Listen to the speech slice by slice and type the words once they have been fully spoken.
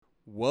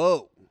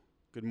Whoa.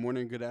 Good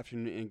morning, good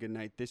afternoon, and good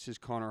night. This is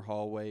Connor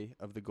Hallway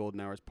of the Golden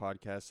Hours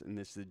podcast, and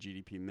this is the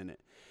GDP Minute.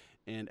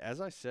 And as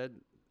I said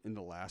in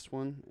the last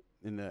one,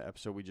 in the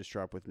episode we just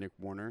dropped with Nick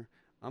Warner,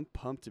 I'm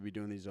pumped to be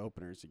doing these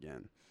openers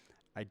again.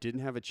 I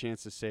didn't have a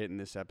chance to say it in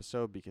this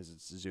episode because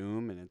it's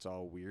Zoom and it's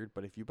all weird,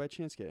 but if you by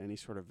chance get any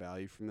sort of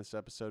value from this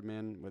episode,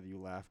 man, whether you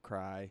laugh,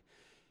 cry,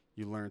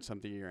 you learn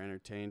something, you're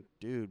entertained,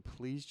 dude,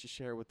 please just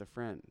share it with a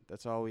friend.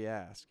 That's all we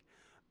ask.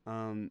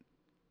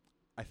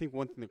 I think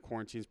one thing the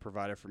quarantine's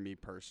provided for me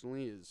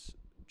personally is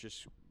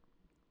just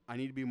I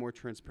need to be more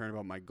transparent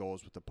about my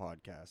goals with the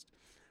podcast.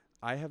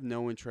 I have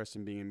no interest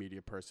in being a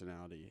media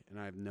personality, and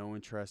I have no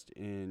interest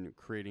in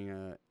creating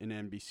an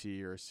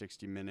NBC or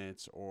 60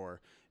 Minutes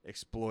or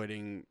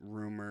exploiting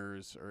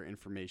rumors or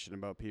information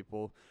about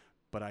people.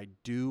 But I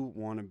do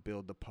want to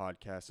build the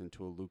podcast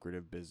into a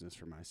lucrative business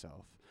for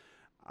myself.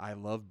 I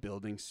love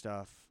building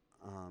stuff.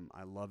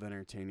 I love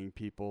entertaining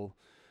people.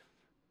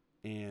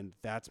 And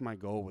that's my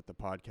goal with the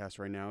podcast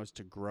right now, is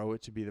to grow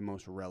it to be the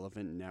most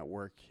relevant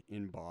network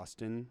in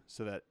Boston,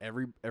 so that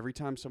every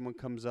time someone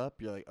comes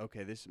up, you're like,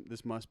 okay,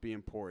 this must be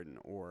important,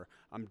 or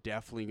I'm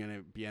definitely going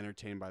to be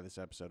entertained by this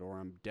episode, or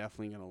I'm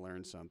definitely going to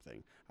learn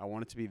something. I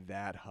want it to be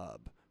that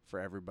hub for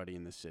everybody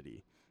in the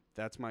city.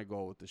 That's my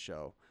goal with the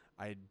show.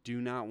 I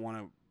do not want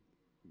to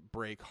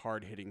break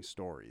hard-hitting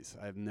stories.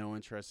 I have no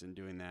interest in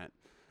doing that.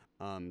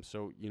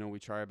 So, we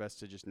try our best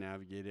to just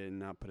navigate it and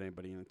not put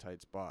anybody in a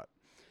tight spot.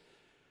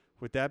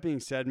 With that being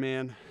said,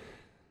 man,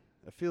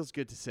 it feels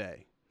good to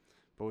say.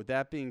 But with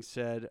that being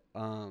said,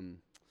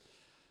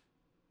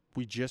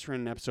 we just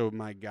ran an episode with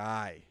my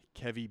guy,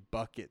 Kevy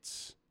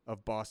Buckets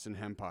of Boston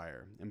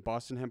Hempire. And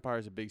Boston Hempire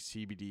is a big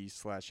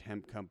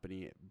CBD/hemp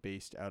company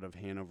based out of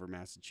Hanover,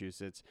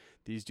 Massachusetts.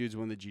 These dudes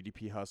won the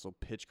GDP Hustle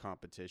pitch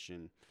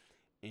competition,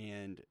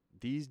 and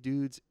these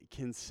dudes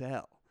can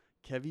sell.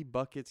 Kevy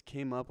Buckets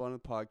came up on the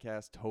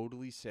podcast,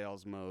 totally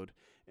sales mode,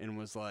 and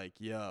was like,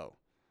 yo,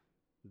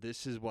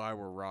 this is why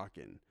we're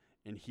rocking.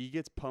 And he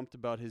gets pumped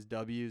about his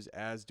W's,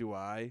 as do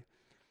I.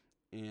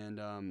 And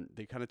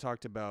they kind of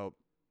talked about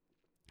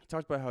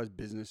how his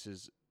business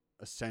is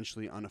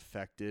essentially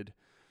unaffected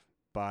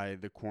by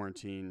the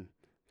quarantine,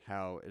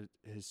 how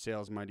his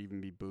sales might even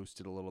be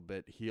boosted a little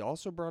bit. He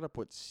also brought up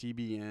what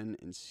CBN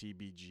and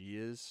CBG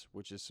is,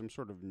 which is some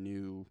sort of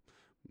new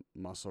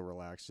muscle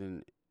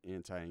relaxant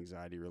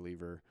anti-anxiety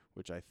reliever,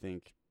 which I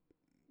think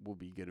will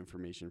be good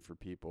information for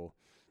people.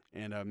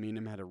 And me and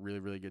him had a really,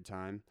 really good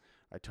time.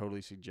 I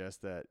totally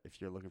suggest that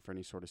if you're looking for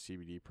any sort of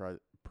CBD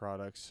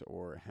products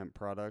or hemp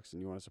products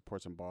and you want to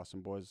support some Boston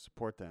boys,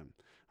 support them,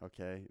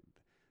 okay?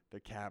 They're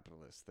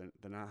capitalists.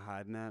 They're not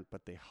hiding that,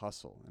 but they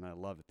hustle, and I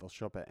love it. They'll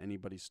show up at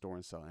anybody's store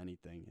and sell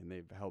anything, and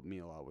they've helped me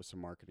a lot with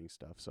some marketing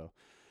stuff. So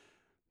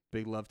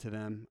big love to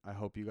them. I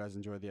hope you guys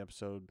enjoyed the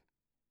episode.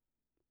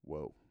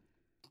 Whoa.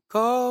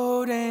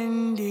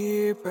 Golden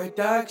Deer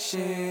Productions.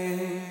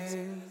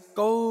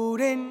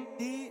 Golden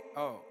Deer.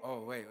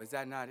 Oh, wait, was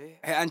that not it?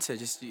 Hey, enter.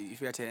 Just you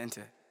forgot to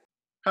enter.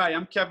 Hi,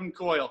 I'm Kevin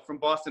Coyle from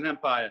Boston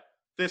Hempire.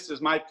 This is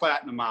my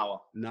platinum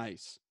hour.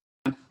 Nice.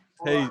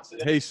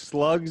 Hey,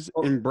 Slugs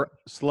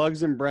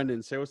and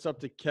Brendan, say what's up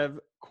to Kev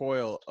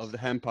Coyle of the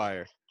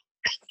Hempire.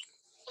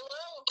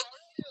 Hello,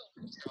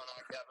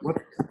 how are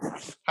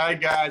you? Hi,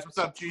 guys. What's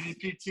up,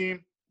 GDP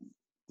team?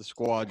 The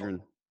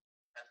squadron.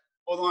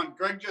 Hold on.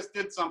 Greg just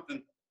did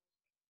something.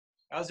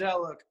 How's that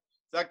look?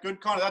 Is that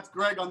good, Connor? That's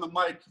Greg on the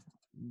mic.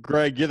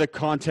 Greg, you're the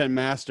content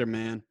master,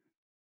 man.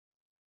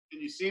 Can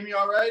you see me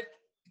all right?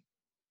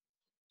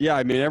 Yeah,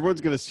 I mean,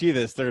 everyone's going to see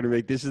this. They're going to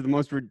make, this is the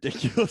most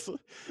ridiculous. This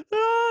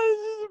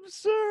is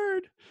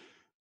absurd.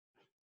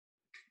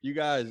 You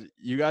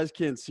guys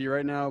can't see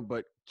right now,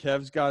 but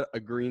Kev's got a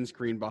green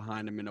screen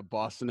behind him and a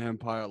Boston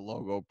Empire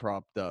logo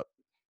propped up.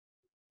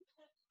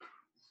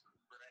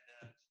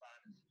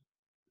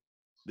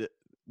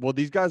 Well,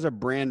 these guys are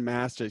brand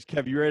masters.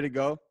 Kev, you ready to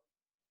go?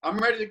 I'm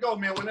ready to go,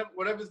 man.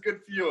 Whatever's good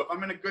for you. If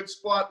I'm in a good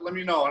spot, let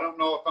me know. I don't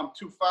know if I'm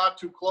too far,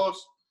 too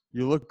close.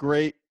 You look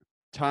great.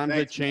 Times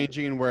Thanks, are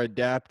changing, and we're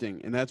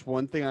adapting. And that's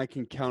one thing I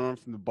can count on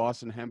from the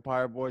Boston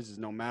Empire boys is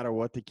no matter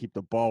what, they keep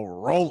the ball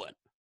rolling.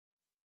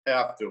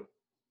 Have to.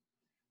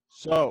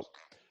 So,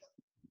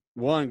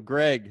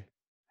 Greg,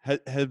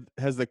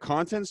 has the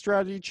content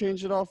strategy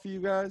changed at all for you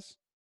guys?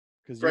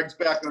 Greg's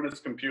back on his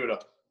computer.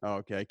 Oh,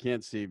 okay. I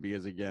can't see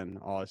because, again,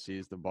 all I see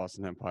is the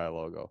Boston Empire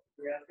logo.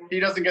 He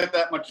doesn't get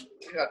that much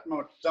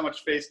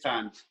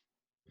FaceTime.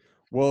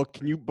 Well,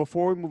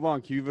 before we move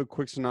on, can you give a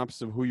quick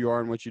synopsis of who you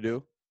are and what you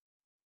do?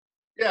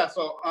 Yeah,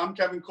 so I'm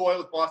Kevin Coyle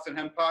with Boston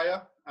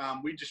Hempire.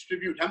 We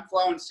distribute hemp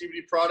flower and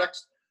CBD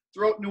products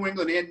throughout New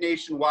England and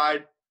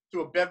nationwide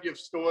through a bevy of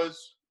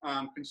stores,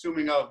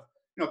 consuming of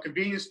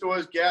convenience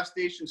stores, gas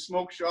stations,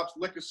 smoke shops,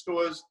 liquor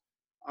stores.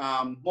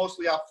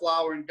 Mostly our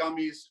flower and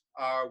gummies.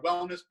 Our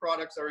wellness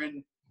products are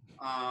in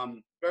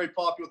very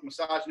popular with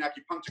massage and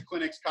acupuncture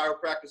clinics,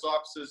 chiropractors'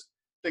 offices,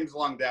 things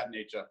along that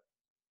nature.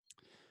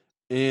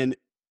 And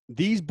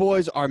these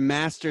boys are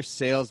master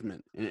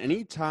salesmen. And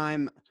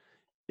anytime,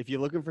 if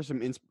you're looking for some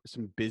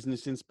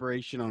business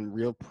inspiration on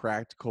real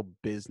practical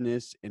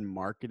business and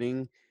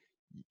marketing,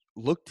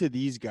 look to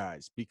these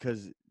guys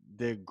because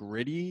they're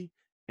gritty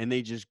and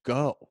they just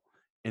go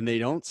and they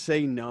don't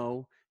say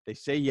no. They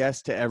say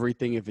yes to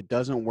everything. If it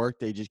doesn't work,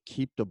 they just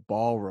keep the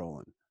ball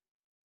rolling.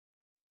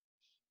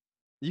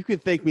 You can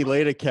thank me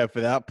later, Kev,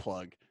 for that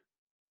plug.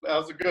 That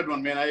was a good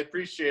one, man. I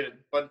appreciate it.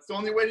 But it's the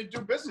only way to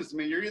do business. I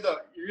mean, you're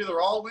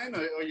either all in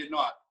or you're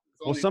not.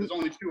 There's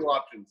only two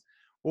options.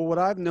 Well, what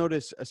I've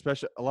noticed,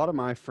 especially a lot of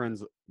my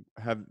friends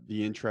have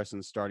the interest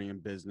in starting a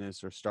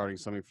business or starting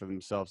something for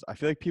themselves. I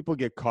feel like people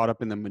get caught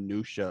up in the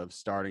minutia of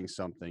starting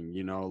something,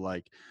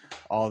 like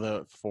all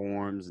the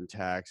forms and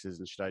taxes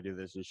and should I do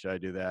this and should I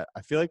do that?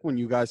 I feel like when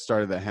you guys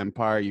started the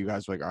Hempire, you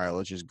guys were like, all right,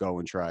 let's just go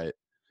and try it.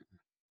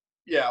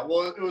 Yeah,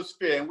 well, it was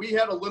fair. And we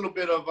had a little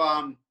bit of,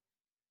 I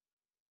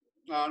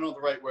don't know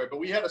the right word, but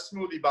we had a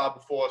smoothie bar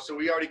before. So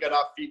we already got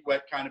our feet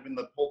wet kind of in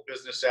the whole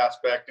business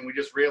aspect. And we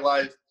just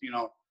realized,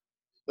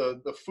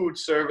 the food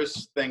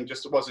service thing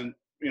just wasn't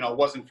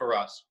for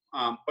us.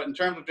 But in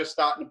terms of just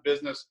starting a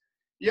business,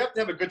 you have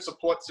to have a good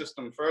support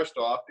system first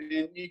off,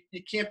 and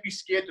you can't be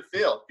scared to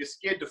fail. If you're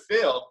scared to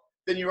fail,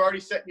 then you're already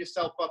setting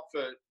yourself up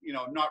for,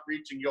 not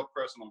reaching your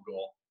personal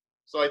goal.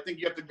 So I think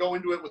you have to go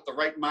into it with the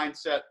right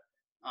mindset,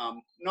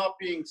 not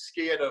being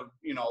scared of,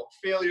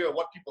 failure or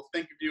what people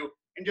think of you,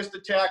 and just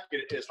attack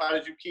it as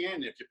hard as you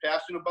can. If you're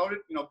passionate about it,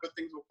 good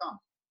things will come.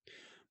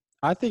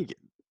 I think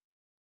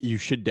you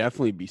should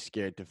definitely be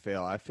scared to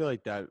fail. I feel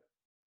like that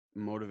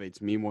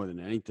motivates me more than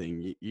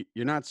anything.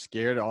 You're not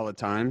scared all the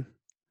time.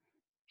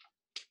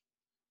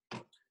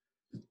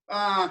 No,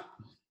 I'm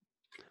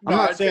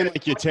not saying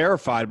like you're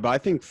terrified, but I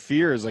think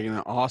fear is like an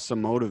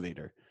awesome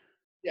motivator.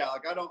 Yeah,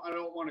 like I don't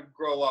want to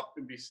grow up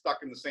and be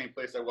stuck in the same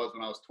place I was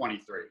when I was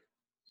 23.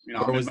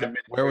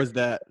 Where was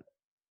that?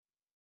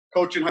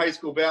 Coaching high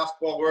school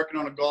basketball, working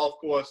on a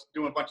golf course,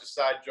 doing a bunch of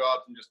side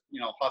jobs, and just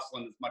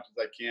hustling as much as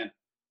I can.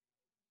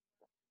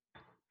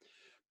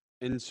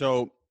 And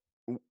so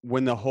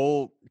when the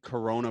whole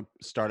corona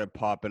started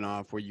popping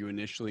off, were you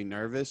initially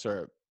nervous,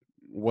 or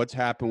what's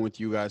happened with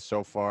you guys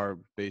so far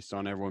based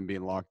on everyone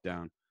being locked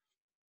down?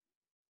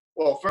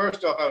 Well,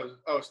 first off,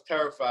 I was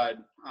terrified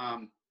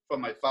for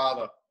my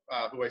father,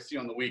 who I see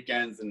on the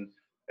weekends, and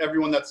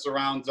everyone that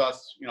surrounds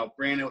us.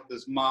 Brandon with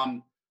his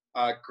mom,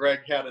 Greg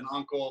had an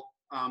uncle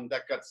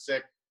that got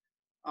sick,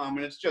 and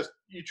it's just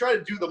you try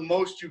to do the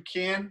most you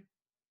can,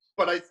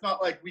 but it's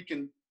not like we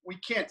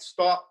can't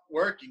stop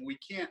working. We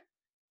can't.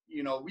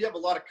 We have a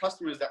lot of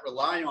customers that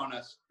rely on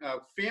us,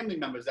 family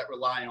members that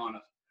rely on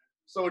us.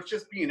 So it's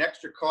just being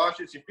extra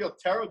cautious. You feel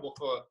terrible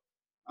for,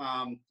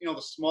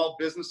 the small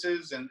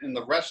businesses and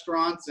the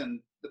restaurants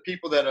and the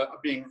people that are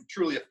being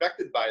truly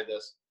affected by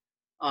this.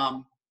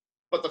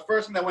 But the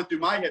first thing that went through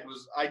my head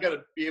was I got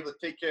to be able to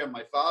take care of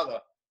my father,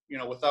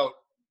 without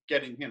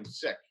getting him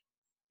sick,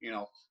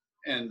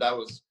 and I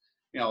was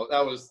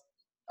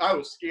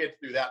scared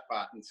through that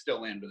part and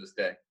still am to this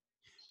day.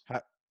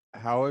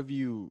 How have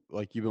you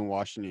you've been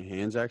washing your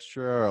hands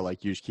extra, or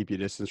you just keep your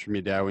distance from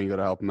your dad when you go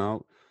to help him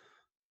out?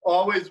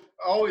 Always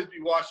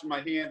be washing my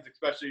hands,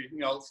 especially,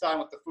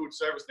 starting with the food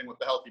service thing with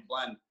the healthy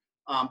blend.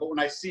 But when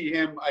I see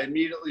him, I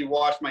immediately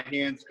wash my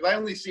hands because I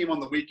only see him on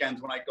the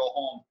weekends when I go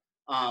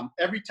home.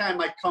 Every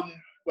time I come,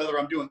 whether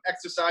I'm doing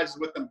exercises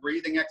with them,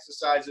 breathing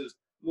exercises,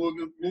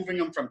 moving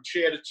them from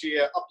chair to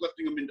chair,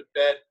 uplifting them into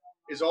bed,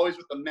 is always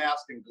with the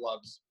mask and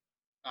gloves.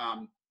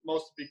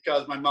 Mostly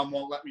because my mom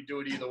won't let me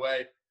do it either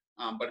way.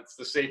 But it's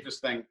the safest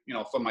thing,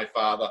 for my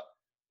father,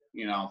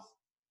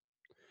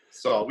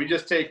 So we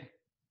just take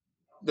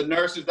the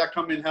nurses that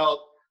come in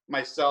help,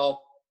 myself.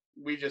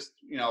 We just,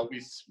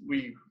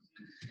 we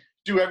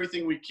do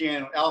everything we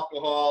can.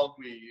 Alcohol,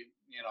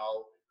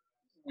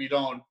 we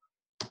don't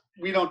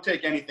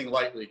take anything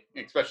lightly,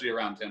 especially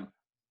around him.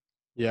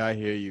 Yeah, I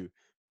hear you.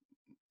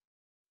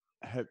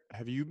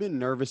 Have you been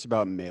nervous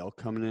about mail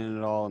coming in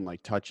at all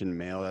and touching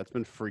mail? That's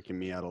been freaking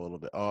me out a little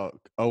bit. Oh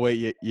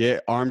wait, yeah,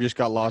 arm just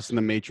got lost in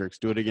the matrix.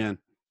 Do it again.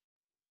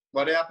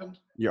 What happened?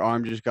 Your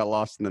arm just got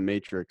lost in the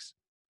matrix.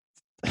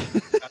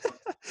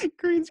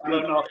 Green screen.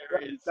 I don't know.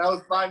 That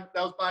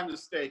was by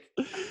mistake.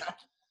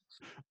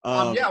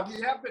 Yeah,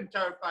 we have been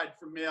terrified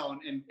for mail,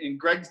 and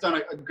Greg's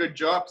done a good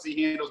job because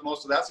he handles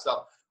most of that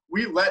stuff.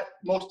 We let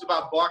most of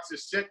our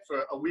boxes sit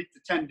for a week to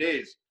 10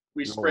 days.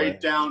 We sprayed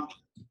down,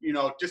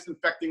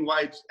 disinfecting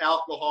wipes,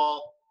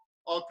 alcohol,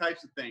 all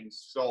types of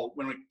things. So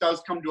when it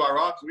does come to our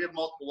office, we have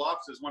multiple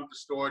offices. One for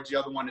storage, the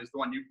other one is the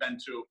one you've been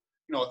to,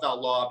 with our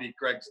lobby,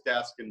 Greg's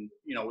desk, and,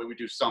 where we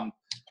do some,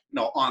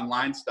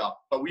 online stuff.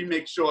 But we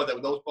make sure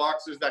that those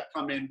boxes that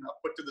come in are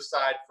put to the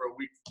side for a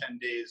week to 10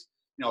 days.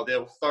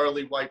 They're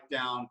thoroughly wiped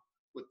down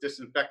with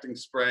disinfecting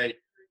spray,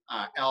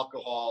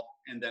 alcohol,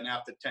 and then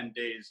after 10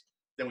 days,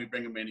 then we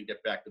bring them in and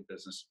get back to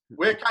business.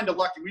 We're kind of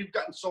lucky. We've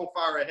gotten so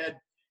far ahead,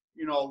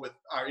 with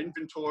our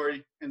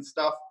inventory and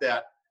stuff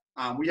that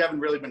we haven't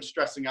really been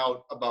stressing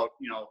out about,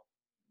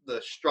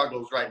 the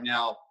struggles right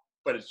now,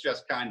 but it's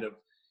just kind of,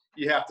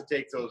 you have to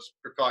take those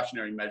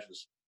precautionary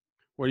measures.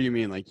 What do you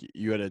mean?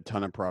 You had a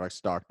ton of products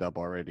stocked up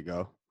already to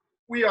go?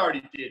 We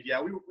already did.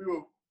 Yeah. We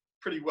were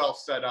pretty well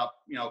set up,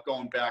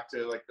 going back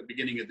to the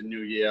beginning of the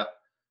new year.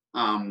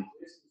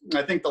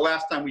 I think the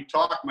last time we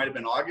talked might have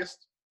been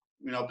August,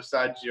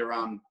 besides your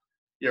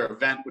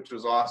event, which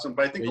was awesome.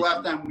 But I think the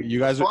last time you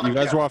guys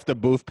were off the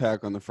booth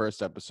pack on the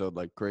first episode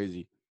like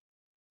crazy.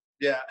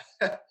 Yeah.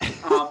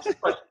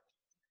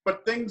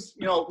 But things,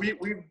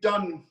 we've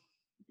done,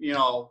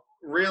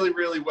 really,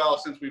 really well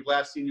since we've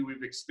last seen you.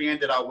 We've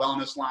expanded our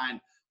wellness line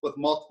with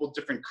multiple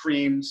different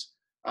creams,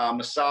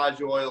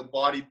 massage oil,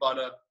 body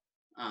butter,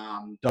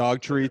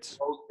 dog treats,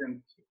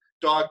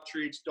 dog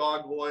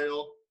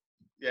oil.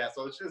 Yeah,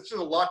 so it's just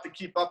a lot to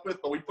keep up with,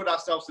 but we put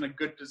ourselves in a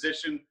good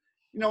position,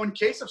 in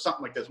case of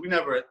something like this. We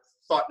never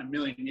thought in a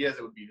million years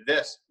it would be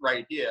this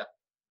right here.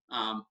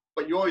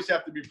 But you always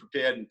have to be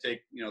prepared and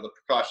take, the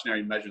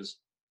precautionary measures.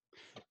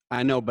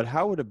 I know, but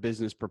how would a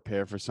business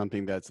prepare for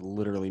something that's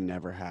literally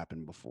never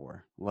happened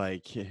before?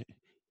 Like, you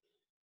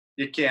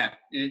can't.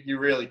 You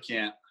really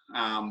can't.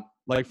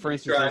 Like, for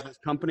instance, there's this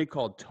company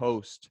called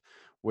Toast,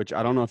 which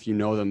I don't know if you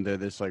know them. They're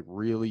this like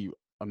really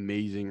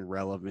amazing,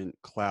 relevant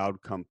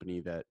cloud company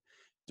that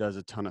does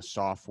a ton of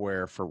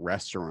software for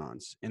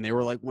restaurants. And they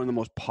were like one of the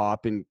most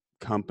popping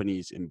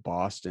companies in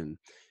Boston,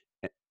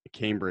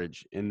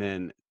 Cambridge. And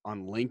then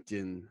on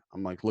LinkedIn,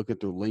 I'm like looking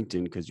through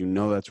LinkedIn because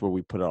that's where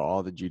we put out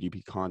all the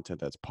GDP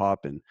content that's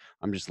popping.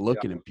 I'm just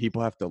looking and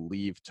people have to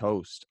leave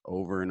Toast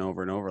over and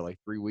over and over. Like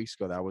 3 weeks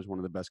ago, that was one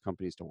of the best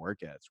companies to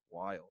work at. It's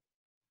wild.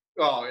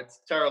 Oh,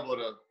 it's terrible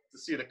to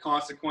see the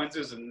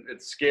consequences, and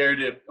it's scary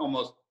to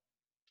almost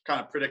kind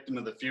of predict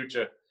into the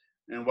future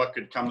and what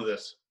could come of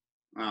this.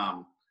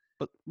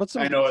 But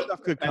some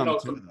stuff could come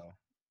too, though.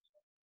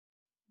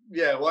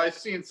 Yeah, well, I've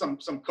seen some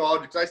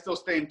colleges. I still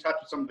stay in touch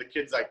with some of the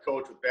kids I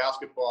coach with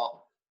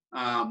basketball,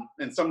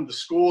 and some of the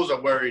schools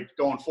are worried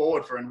going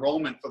forward for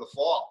enrollment for the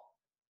fall,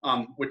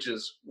 which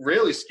is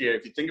really scary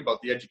if you think about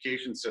the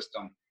education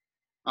system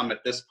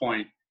at this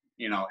point,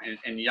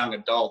 and young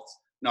adults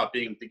not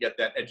being able to get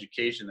that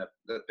education that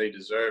they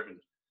deserve and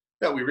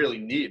that we really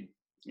need.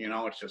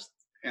 It's just,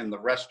 and the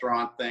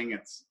restaurant thing,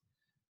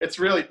 it's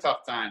really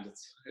tough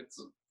times.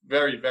 It's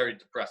very, very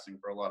depressing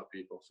for a lot of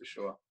people, for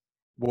sure.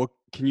 Well,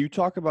 can you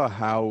talk about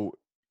how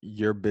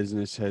your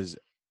business has,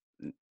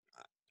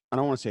 I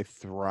don't want to say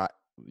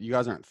you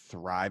guys aren't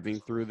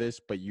thriving through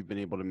this, but you've been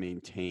able to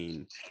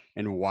maintain,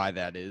 and why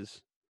that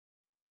is?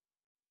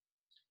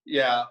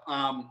 Yeah.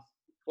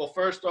 Well,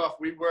 first off,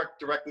 we work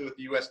directly with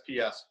the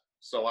USPS.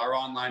 So our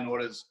online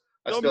orders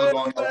are still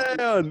going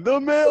out. The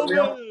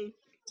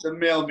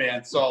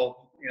mailman.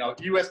 So,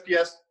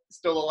 USPS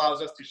still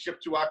allows us to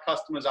ship to our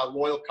customers, our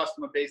loyal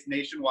customer base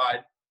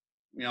nationwide,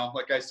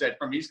 like I said,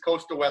 from East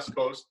Coast to West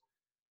Coast.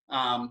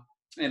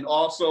 And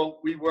also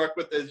we work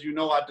with, as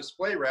our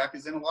display rack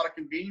is in a lot of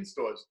convenience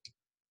stores,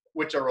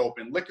 which are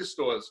open, liquor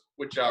stores,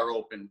 which are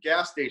open,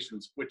 gas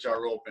stations, which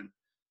are open.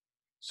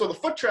 So the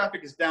foot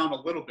traffic is down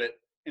a little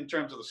bit in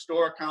terms of the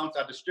store accounts.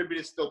 Our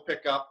distributors still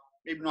pick up,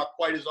 maybe not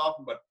quite as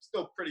often, but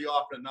still pretty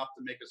often enough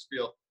to make us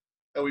feel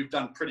that we've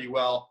done pretty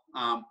well.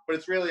 But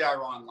it's really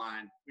our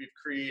online. We've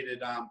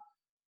created,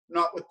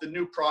 not with the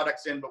new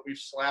products in, but we've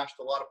slashed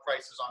a lot of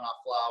prices on our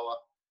flour.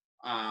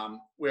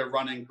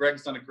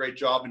 Greg's done a great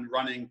job in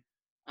running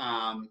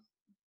a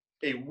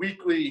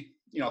weekly,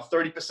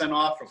 30%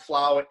 off for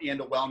flour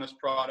and a wellness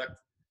product.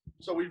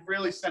 So we've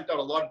really sent out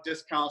a lot of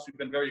discounts. We've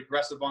been very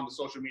aggressive on the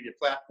social media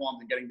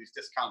platforms and getting these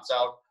discounts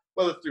out,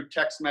 whether through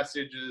text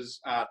messages,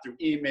 through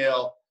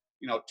email,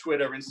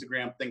 Twitter,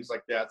 Instagram, things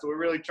like that. So we're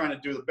really trying to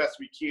do the best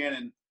we can,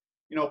 and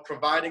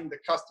providing the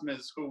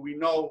customers who we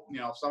know,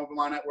 some of them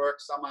are at work,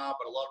 some are,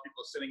 but a lot of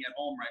people are sitting at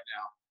home right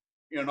now,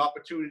 an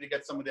opportunity to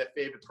get some of their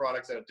favorite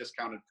products at a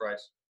discounted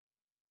price.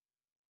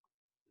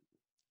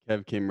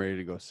 Kev came ready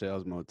to go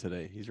sales mode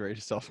today. He's ready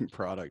to sell some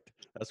product.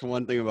 That's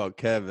one thing about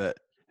Kev that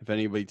if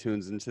anybody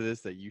tunes into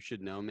this that you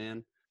should know,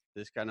 man,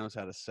 this guy knows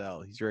how to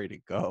sell. He's ready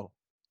to go.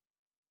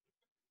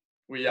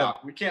 We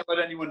can't let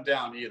anyone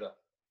down either.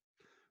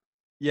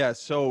 Yeah.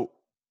 So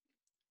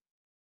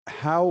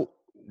how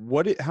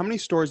many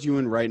stores are you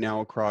in right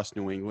now across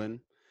New England?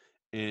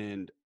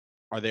 And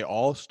are they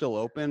all still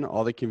open,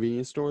 all the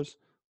convenience stores?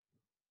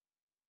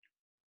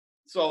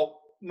 So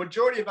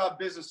majority of our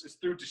business is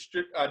through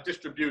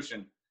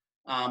distribution.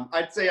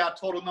 I'd say our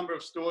total number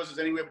of stores is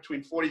anywhere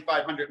between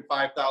 4,500 and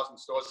 5,000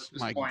 stores at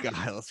this point. My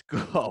God, let's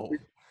go.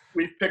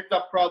 We've picked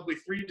up probably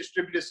 3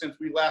 distributors since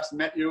we last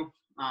met you.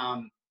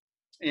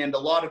 And a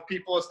lot of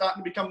people are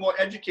starting to become more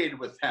educated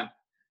with hemp,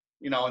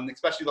 and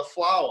especially the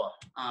flower.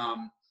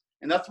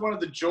 And that's one of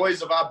the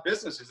joys of our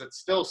business is it's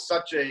still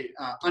such a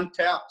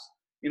untapped,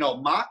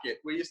 market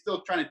where you're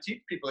still trying to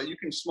teach people that you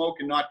can smoke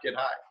and not get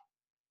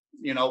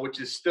high,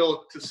 which is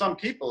still, to some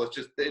people, it's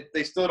just,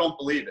 they still don't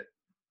believe it.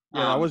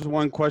 Yeah, that was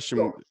one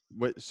question.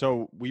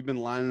 So we've been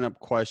lining up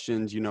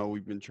questions,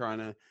 we've been trying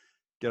to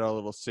get our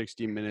little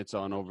 60 minutes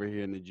on over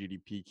here in the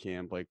GDP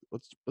camp. Like,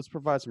 let's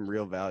provide some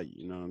real value.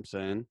 You know what I'm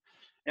saying?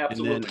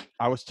 Absolutely. And then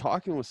I was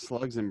talking with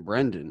Slugs and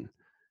Brendan,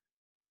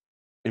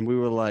 and we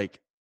were like,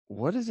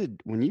 what is it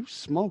when you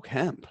smoke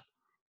hemp?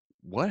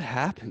 What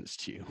happens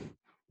to you?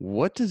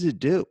 What does it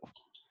do?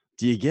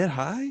 Do you get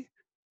high?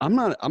 I'm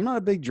not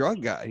a big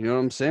drug guy, you know what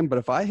I'm saying? But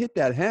if I hit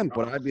that hemp,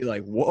 would I be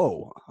like,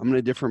 whoa, I'm in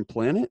a different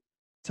planet?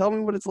 Tell me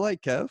what it's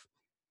like, Kev.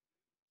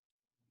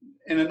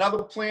 In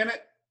another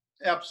planet,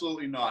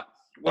 absolutely not.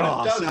 What it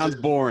Oh, does sounds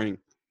is boring.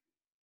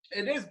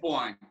 it is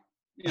boring,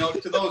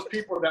 to those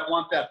people that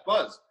want that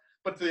buzz.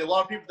 But to a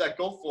lot of people that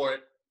go for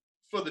it,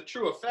 for the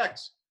true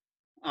effects,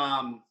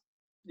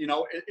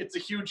 it's a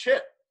huge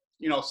hit.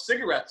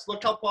 Cigarettes,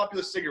 look how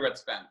popular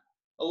cigarettes been.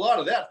 A lot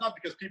of that's not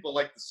because people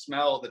like the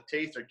smell, the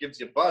taste, or gives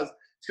you a buzz.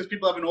 It's because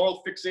people have an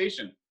oral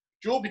fixation.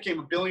 Juul became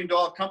a $1 billion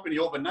company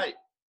overnight,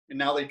 and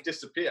now they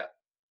disappear.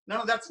 None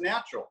of that's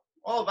natural.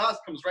 All of ours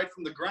comes right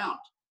from the ground.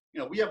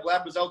 We have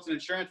lab results and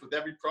insurance with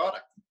every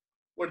product.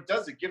 What it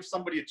does, it gives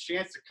somebody a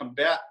chance to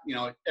combat,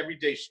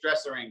 everyday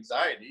stress or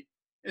anxiety.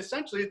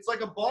 Essentially, it's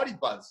like a body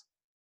buzz.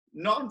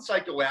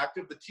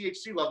 Non-psychoactive, the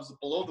THC levels are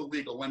below the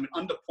legal limit,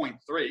 under 0.3,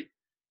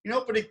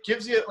 but it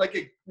gives you like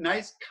a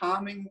nice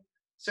calming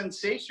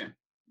sensation.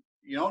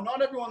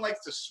 Not everyone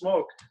likes to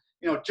smoke,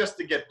 just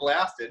to get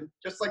blasted,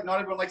 just like not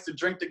everyone likes to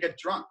drink to get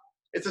drunk.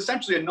 It's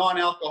essentially a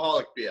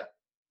non-alcoholic beer.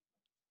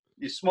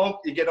 You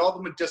smoke, you get all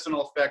the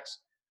medicinal effects.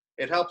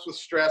 It helps with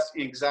stress,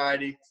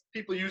 anxiety.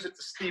 People use it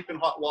to steep in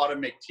hot water,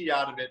 make tea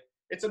out of it.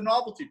 It's a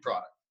novelty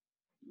product,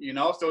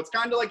 so it's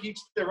kind of like each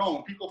their own.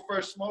 When people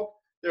first smoke,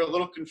 they're a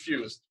little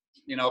confused,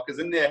 because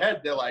in their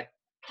head, they're like,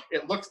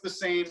 it looks the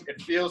same,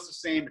 it feels the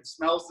same, it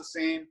smells the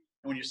same.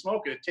 And when you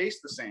smoke it, it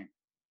tastes the same.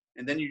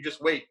 And then you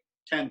just wait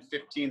 10,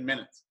 15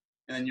 minutes.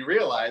 And then you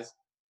realize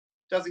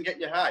it doesn't get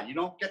you high. You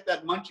don't get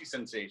that munchy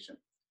sensation.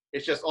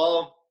 It's just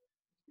all,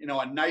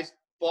 a nice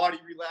body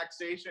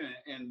relaxation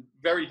and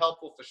very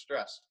helpful for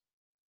stress.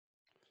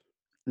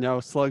 Now,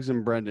 Slugs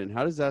and Brendan,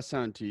 how does that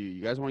sound to you?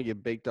 You guys want to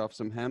get baked off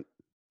some hemp?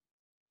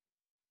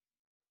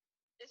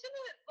 Isn't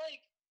it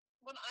like,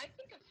 when I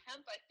think of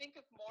hemp, I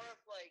think of more of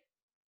like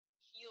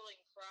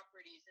healing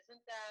properties.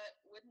 Wouldn't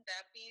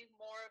that be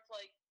more of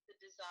like the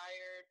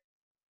desired,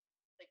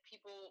 like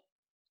people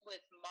with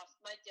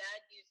my dad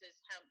uses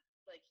hemp,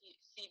 like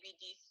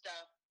CBD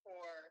stuff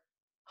for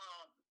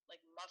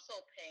like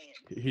muscle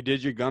pain. He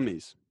did your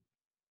gummies.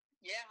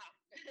 Yeah.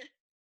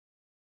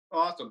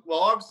 Awesome. Well,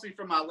 obviously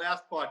from our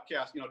last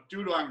podcast,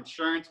 due to our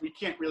insurance, we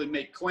can't really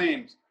make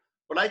claims,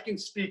 but I can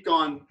speak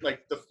on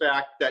like the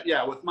fact that,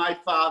 yeah, with my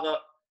father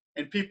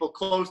and people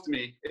close to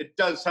me, it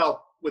does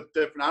help with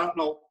different, I don't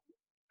know,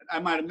 I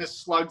might have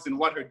missed Slugs and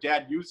what her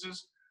dad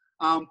uses.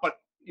 But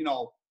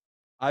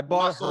I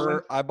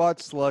bought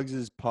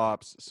Slugs'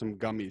 pops some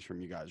gummies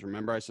from you guys.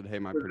 Remember I said, hey,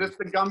 my was this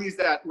the gummies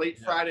that late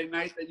Friday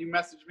night that you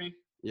messaged me?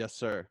 Yes,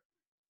 sir.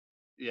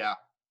 Yeah.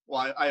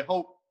 Well, I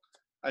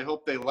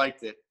hope they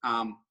liked it.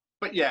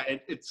 But yeah,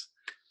 it's,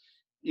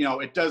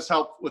 it does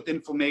help with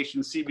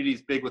inflammation. CBD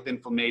is big with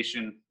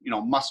inflammation,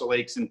 muscle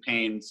aches and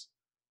pains.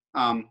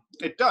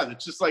 It does.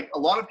 It's just like a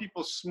lot of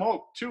people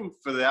smoke too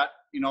for that,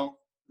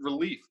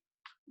 relief,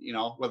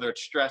 whether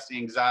it's stress,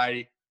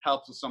 anxiety,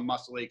 helps with some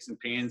muscle aches and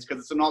pains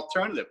because it's an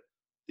alternative.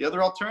 The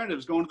other alternative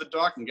is going to the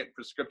doctor and getting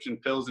prescription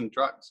pills and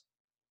drugs,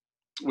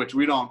 which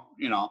we don't,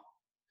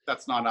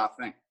 that's not our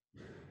thing.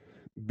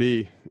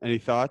 B,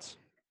 any thoughts?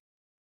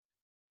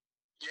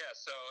 Yeah,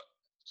 so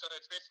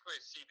it's basically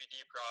a CBD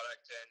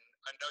product, and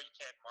I know you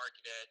can't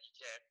market it,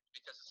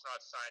 because it's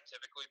not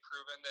scientifically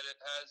proven that it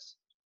has,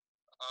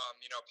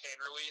 pain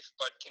relief.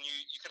 But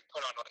you could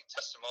put on like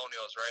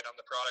testimonials, right, on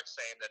the product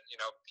saying that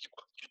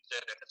people have used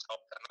it and it's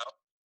helped them out.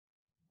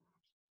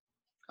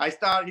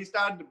 He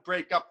started to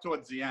break up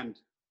towards the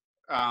end.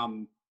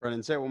 Brendan,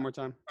 say it one more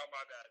time. Oh,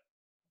 my bad.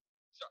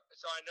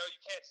 So I know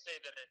you can't say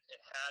that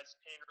it has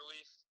pain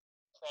relief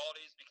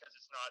qualities because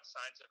it's not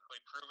scientifically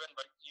proven,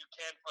 but you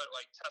can put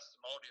like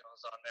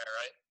testimonials on there,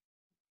 right?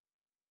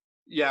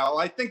 Yeah,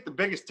 well, I think the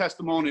biggest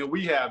testimonial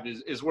we have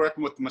is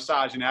working with the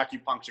massage and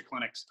acupuncture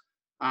clinics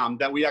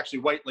that we actually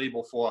white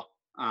label for.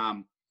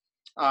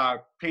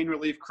 Our pain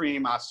relief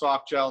cream, our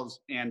soft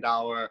gels, and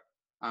our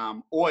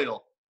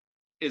oil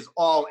is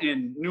all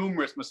in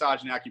numerous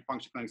massage and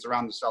acupuncture clinics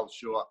around the South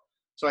Shore.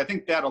 So I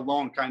think that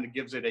alone kind of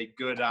gives it a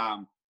good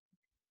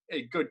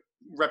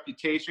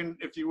reputation,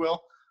 if you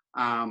will.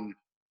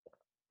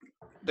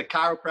 The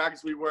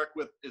chiropractors we work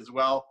with as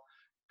well,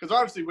 because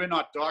obviously we're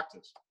not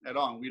doctors at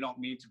all. We don't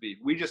mean to be.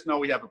 We just know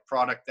we have a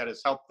product that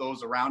has helped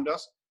those around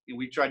us, and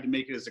we tried to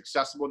make it as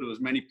accessible to as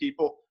many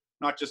people,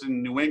 not just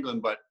in New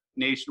England, but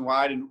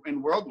nationwide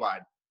and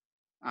worldwide.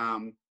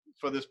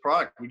 For this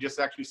product, we just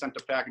actually sent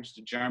a package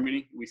to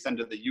Germany. We send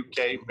to the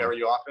UK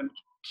very often,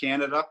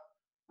 Canada.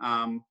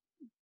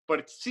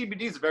 But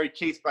CBD is very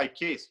case by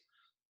case.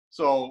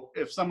 So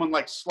if someone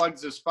like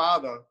Slugs'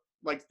 father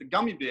likes the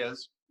gummy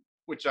bears,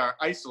 which are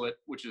isolate,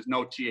 which is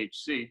no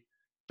THC,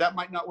 that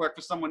might not work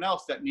for someone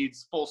else that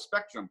needs full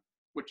spectrum,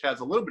 which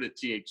has a little bit of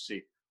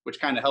THC, which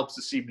kind of helps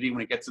the CBD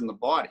when it gets in the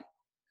body.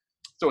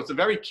 So it's a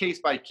very case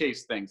by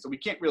case thing. So we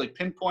can't really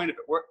pinpoint if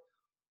it works.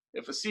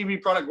 If a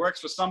CBD product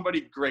works for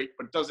somebody, great,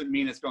 but it doesn't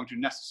mean it's going to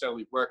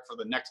necessarily work for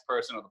the next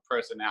person or the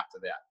person after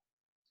that,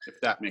 if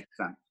that makes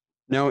sense.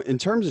 Now, in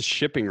terms of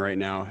shipping right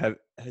now,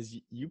 has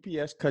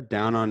UPS cut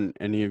down on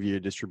any of your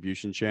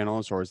distribution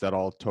channels, or is that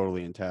all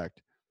totally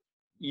intact?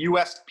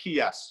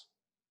 USPS.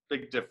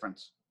 Big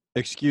difference.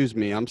 Excuse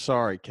me. I'm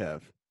sorry,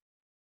 Kev.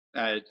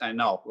 I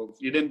know. Well,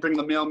 you didn't bring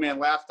the mailman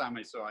last time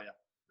I saw you.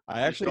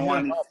 I actually hit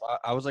him up.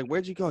 I was like,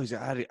 "Where'd you go?" He's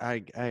like, "I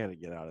got to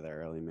get out of there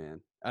early,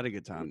 man. I had a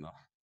good time though."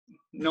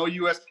 No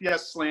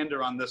USPS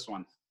slander on this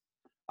one.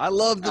 I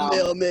love the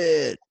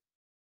mailman.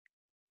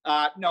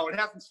 No, it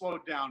hasn't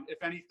slowed down.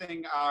 If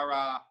anything,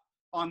 our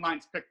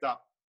online's picked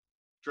up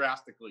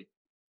drastically.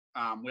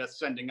 We're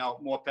sending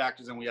out more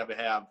packages than we ever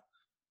have.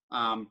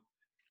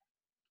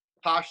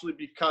 Partially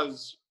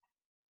because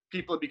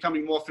people are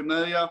becoming more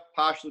familiar,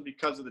 partially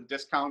because of the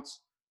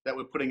discounts that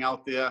we're putting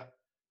out there.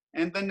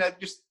 And then I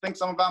just think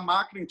some of our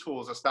marketing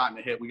tools are starting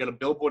to hit. We got a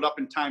billboard up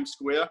in Times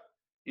Square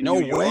in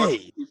New York.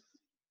 Way.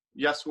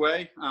 Yes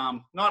way.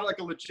 Not like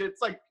a legit,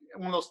 it's like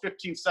one of those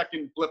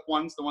 15-second blip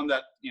ones, the one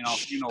that,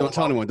 Don't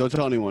tell anyone. Don't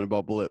tell anyone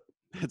about blip.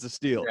 It's a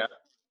steal. Yeah,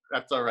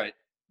 that's all right.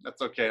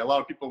 That's okay. A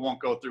lot of people won't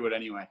go through it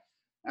anyway.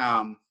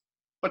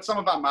 But some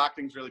of our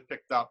marketing's really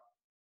picked up.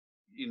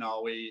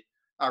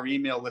 Our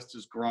email list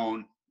has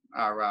grown.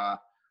 Our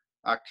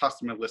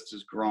customer list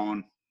has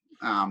grown.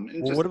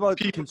 And what about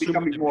people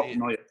becoming more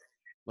familiar?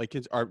 Like,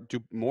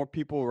 do more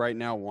people right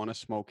now want to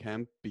smoke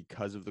hemp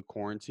because of the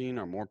quarantine?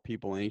 Are more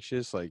people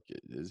anxious? Like,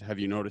 have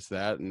you noticed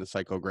that in the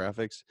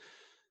psychographics?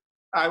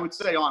 I would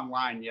say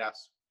online,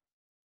 yes,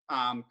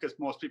 because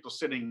most people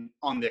sitting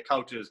on their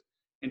couches.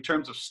 In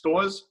terms of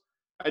stores,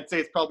 I'd say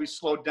it's probably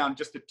slowed down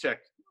just a tick.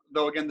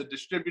 Though, again, the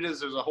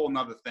distributors is a whole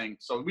nother thing.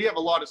 So we have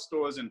a lot of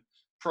stores in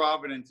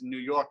Providence and New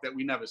York that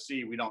we never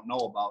see, we don't know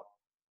about.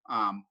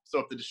 So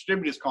if the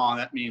distributor's calling,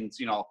 that means,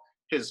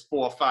 his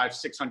 400, 500,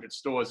 600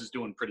 stores is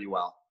doing pretty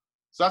well.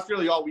 So that's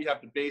really all we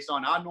have to base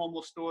on. Our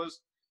normal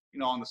stores,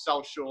 on the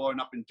South Shore and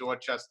up in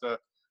Dorchester,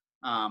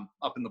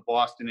 up in the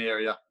Boston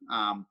area.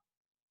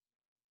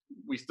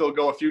 We still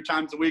go a few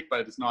times a week, but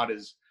it's not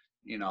as,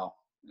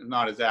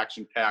 not as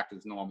action-packed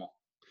as normal.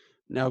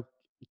 Now,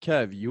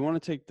 Kev, you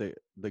want to take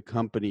the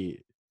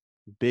company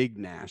big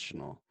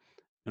national,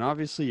 and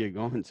obviously you're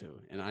going to.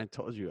 And I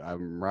told you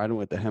I'm riding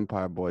with the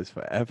Hempire boys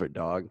forever,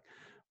 dog.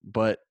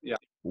 But yeah,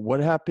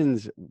 what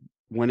happens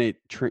when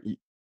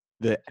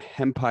the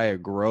Hempire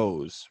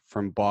grows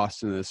from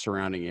Boston to the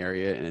surrounding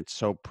area and it's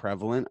so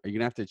prevalent? Are you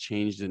gonna have to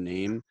change the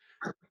name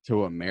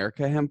to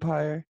America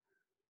Hempire?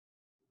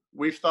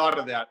 We've thought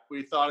of that.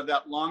 We thought of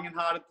that long and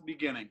hard at the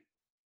beginning.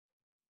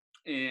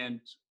 And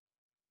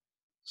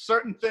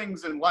certain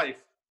things in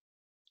life,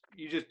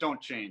 you just don't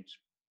change.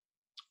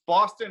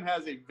 Boston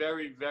has a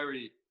very,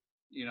 very,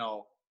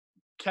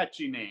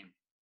 catchy name.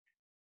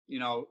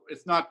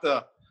 It's not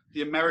the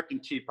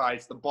American Tea Party,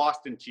 it's the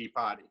Boston Tea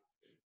Party.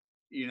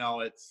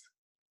 It's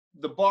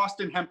the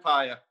Boston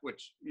Hempire,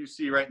 which you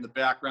see right in the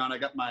background. I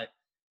got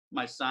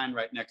my sign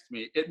right next to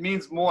me. It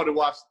means more to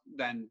us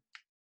than,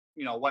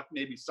 what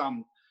maybe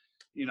some,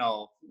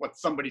 what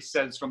somebody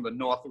says from the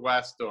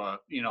Northwest or,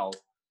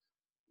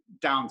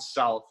 down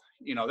south.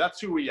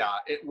 That's who we are.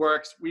 It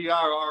works. We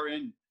are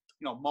in,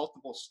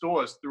 multiple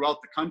stores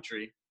throughout the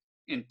country,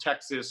 in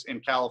Texas,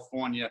 in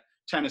California,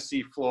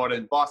 Tennessee, Florida,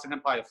 and Boston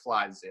Hempire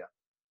flies there.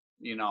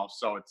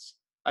 So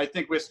I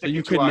think we're sticking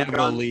you to could our never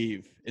guns.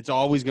 leave. It's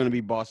always going to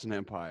be Boston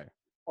Hempire.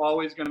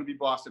 Always going to be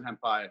Boston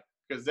Hempire,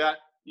 because that,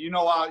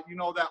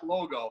 that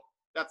logo,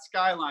 that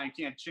skyline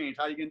can't change.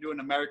 How are you going to do an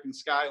American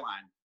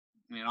skyline?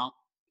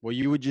 Well,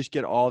 you would just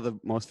get all the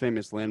most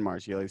famous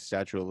landmarks. You get like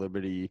Statue of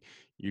Liberty.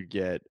 You'd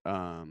get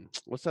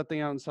what's that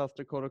thing out in South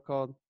Dakota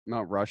called?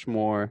 Mount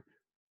Rushmore.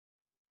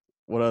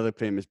 What other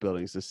famous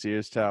buildings? The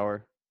Sears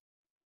Tower.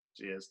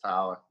 Sears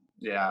Tower.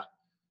 Yeah.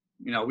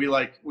 We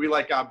like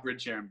our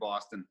bridge here in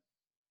Boston.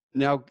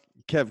 Now,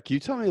 Kev, can you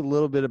tell me a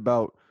little bit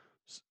about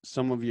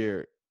some of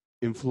your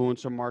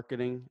influencer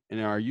marketing,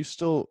 and are you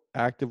still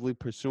actively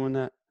pursuing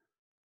that?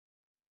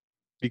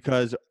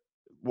 Because,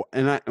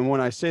 and when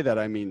I say that,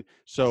 I mean,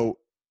 so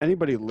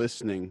anybody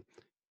listening,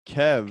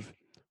 Kev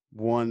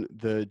won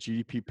the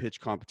GDP pitch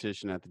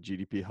competition at the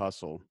GDP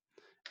Hustle,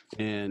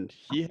 and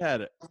he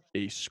had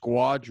a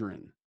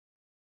squadron,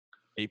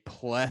 a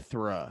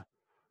plethora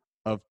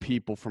of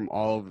people from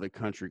all over the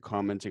country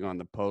commenting on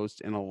the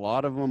post, and a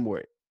lot of them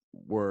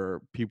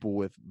were people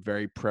with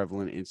very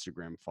prevalent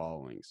Instagram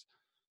followings.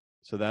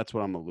 So that's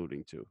what I'm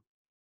alluding to.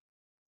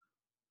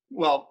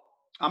 Well,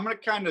 I'm going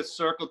to kind of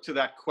circle to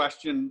that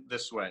question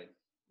this way.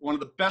 One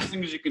of the best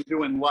things you can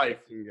do in life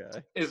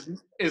is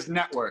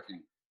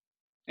networking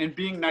and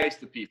being nice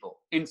to people.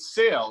 In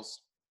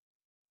sales,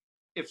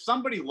 if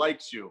somebody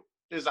likes you,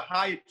 there's a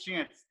high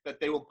chance that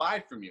they will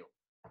buy from you,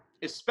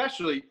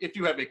 especially if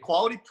you have a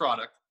quality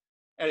product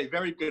at a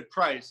very good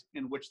price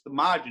in which the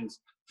margins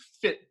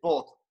fit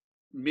both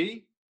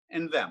me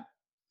and them.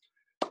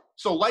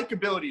 So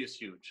likability is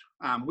huge.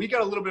 We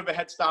got a little bit of a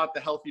head start at the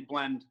Healthy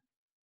Blend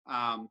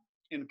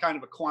in kind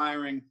of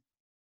acquiring,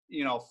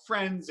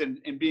 friends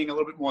and being a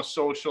little bit more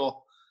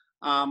social.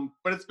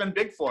 But it's been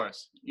big for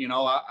us.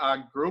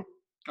 Our group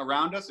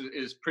around us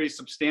is pretty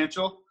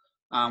substantial.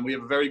 We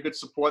have a very good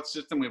support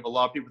system. We have a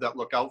lot of people that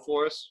look out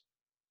for us.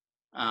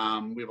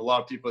 We have a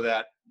lot of people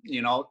that,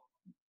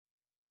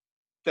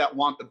 that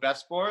want the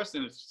best for us,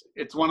 and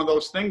it's one of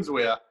those things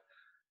where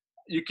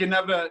you can't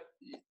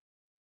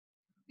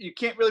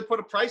really put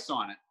a price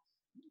on it.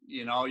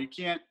 You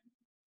can't.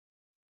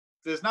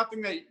 There's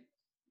nothing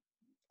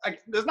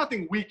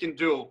we can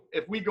do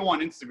if we go on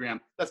Instagram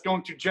that's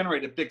going to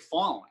generate a big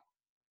following.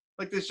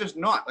 Like, there's just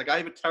not. Like, I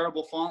have a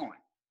terrible following.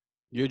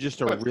 You're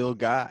just a real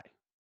guy.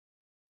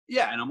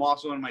 Yeah, and I'm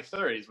also in my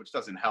 30s, which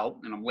doesn't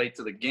help, and I'm late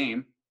to the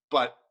game.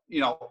 But,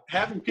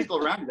 having people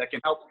around you that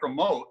can help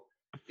promote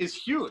is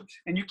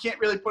huge. And you can't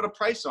really put a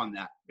price on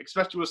that,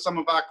 especially with some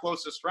of our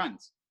closest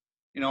friends,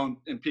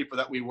 and people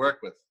that we work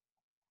with.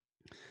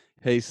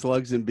 Hey,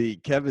 Slugs and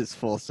Beat, Kev is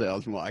full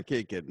sales. Well, I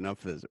can't get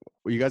enough of this.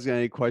 You guys got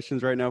any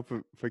questions right now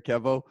for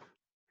Kevo?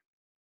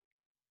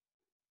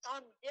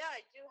 Yeah,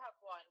 I do have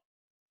one.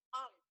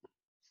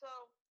 So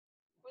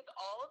with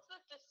all of the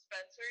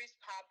dispensaries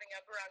popping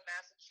up around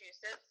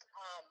Massachusetts,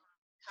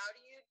 how do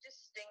you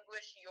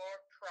distinguish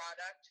your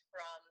product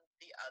from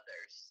the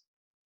others?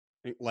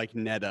 Like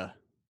Netta.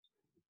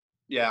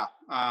 Yeah.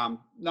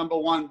 Number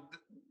one,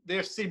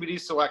 their CBD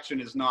selection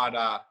is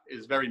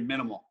very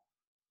minimal.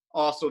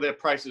 Also, their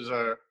prices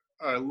are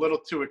a little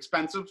too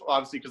expensive,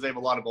 obviously, because they have a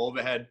lot of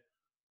overhead.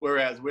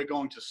 Whereas we're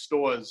going to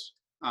stores,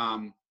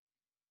 in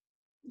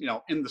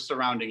the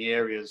surrounding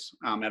areas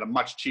at a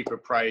much cheaper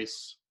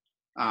price,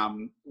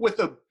 with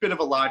a bit of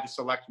a larger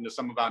selection to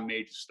some of our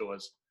major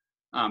stores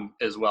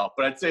as well.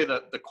 But I'd say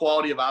that the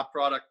quality of our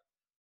product,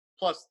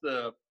 plus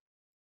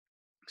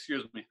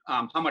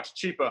how much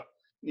cheaper,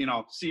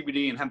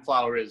 CBD and hemp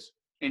flower is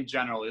in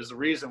general, is the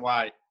reason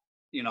why,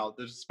 the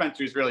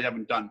dispensaries really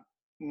haven't done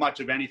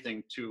much of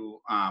anything to,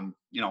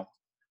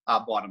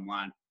 our bottom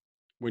line.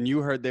 When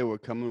you heard they were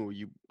coming, were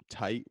you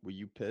tight? Were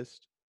you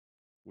pissed?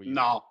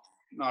 No,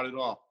 not at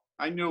all.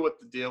 I knew what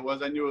the deal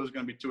was. I knew it was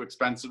going to be too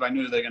expensive. I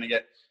knew they're going to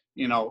get,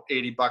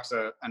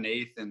 $80 an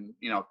eighth and,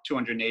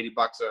 $280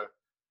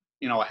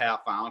 a half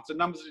ounce. The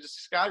numbers are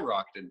just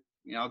skyrocketed,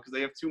 because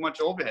they have too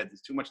much overhead.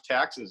 There's too much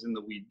taxes in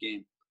the weed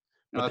game.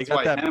 But they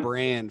got that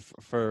brand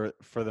for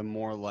the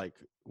more like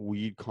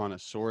weed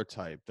connoisseur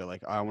type. They're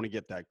like, I want to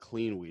get that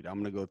clean weed. I'm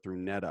going to go through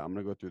Netta. I'm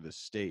going to go through the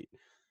state.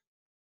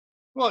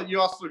 Well,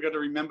 you also got to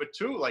remember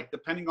too, like,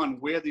 depending on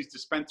where these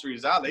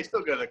dispensaries are, they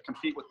still got to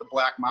compete with the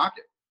black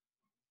market.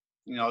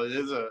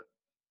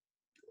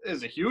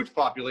 There's a huge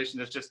population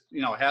that's just,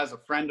 has a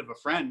friend of a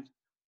friend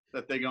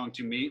that they're going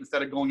to meet,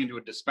 instead of going into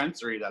a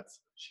dispensary that's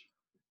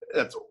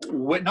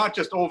not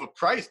just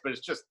overpriced, but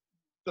it's just,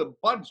 the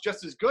bud's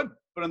just as good,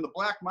 but in the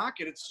black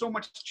market, it's so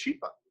much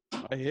cheaper.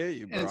 I hear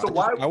you, bro. And so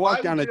I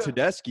walk down to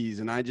Tedeschi's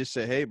and I just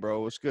say, hey,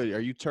 bro, what's good?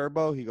 Are you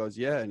Turbo? He goes,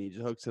 yeah, and he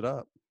just hooks it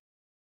up.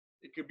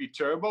 It could be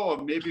Turbo, or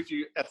maybe if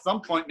you, at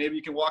some point, maybe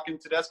you can walk in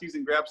Tedeschi's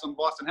and grab some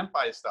Boston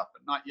Hempire stuff,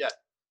 but not yet.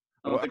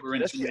 I don't think we're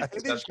in. I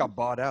think they just got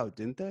bought out,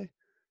 didn't they?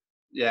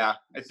 Yeah,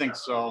 I think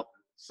so.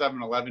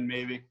 7-Eleven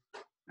maybe.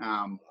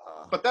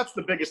 But that's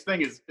the biggest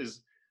thing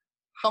is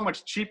how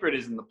much cheaper it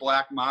is in the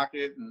black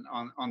market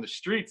and on the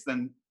streets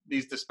than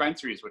these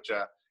dispensaries, which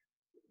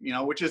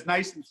is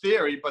nice in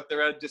theory, but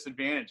they're at a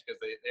disadvantage because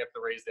they have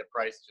to raise their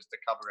price just to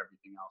cover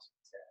everything else.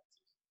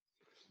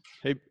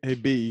 Hey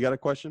B, you got a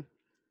question?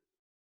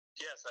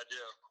 Yes, I do.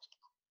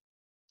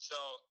 So,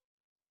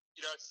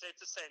 it's safe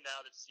to say now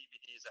that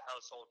CBD is a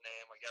household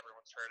name, like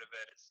everyone's heard of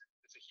it. It's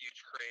a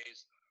huge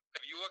craze.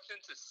 Have you looked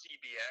into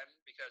CBN?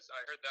 Because I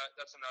heard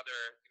that's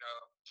another,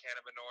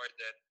 cannabinoid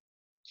that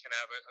can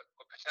have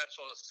a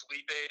potential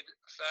sleep aid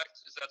effect.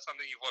 Is that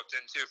something you've looked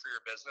into for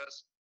your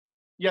business?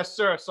 Yes,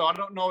 sir. So I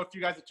don't know if you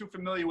guys are too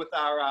familiar with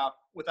our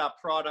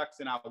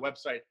products and our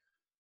website.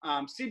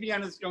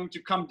 CBN is going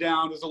to come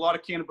down. There's a lot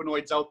of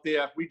cannabinoids out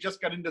there. We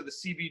just got into the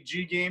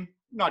CBG game,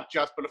 not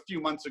just, but a few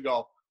months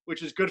ago,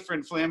 which is good for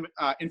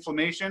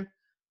inflammation.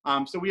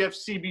 So we have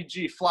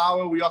CBG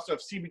flower. We also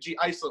have CBG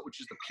isolate, which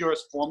is the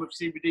purest form of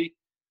CBD.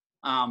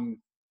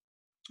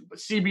 But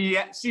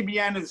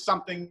CBN is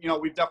something,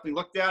 we've definitely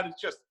looked at.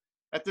 It's just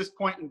at this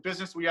point in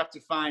business, we have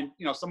to find,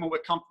 someone we're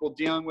comfortable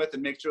dealing with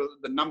and make sure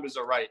that the numbers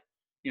are right,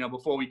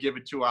 before we give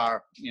it to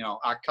our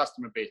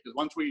customer base. Because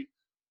once we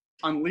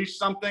unleash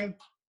something,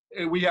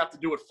 we have to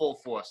do it full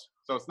force.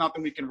 So it's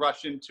nothing we can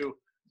rush into,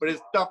 but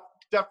it's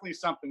definitely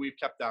something we've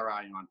kept our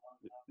eye on.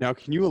 Now,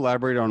 can you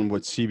elaborate on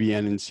what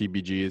CBN and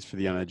CBG is for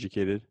the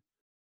uneducated?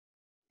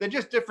 They're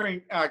just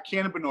different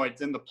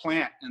cannabinoids in the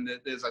plant, and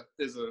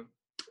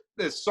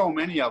there's so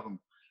many of them.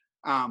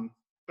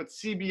 But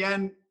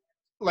CBN,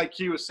 like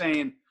he was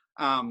saying,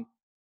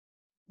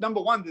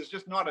 number one, there's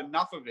just not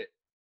enough of it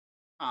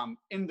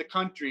in the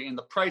country, and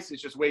the price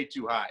is just way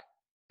too high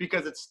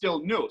because it's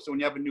still new. So when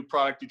you have a new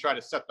product, you try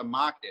to set the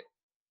market.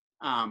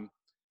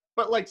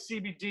 But like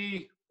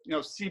CBD,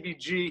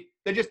 CBG,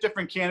 they're just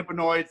different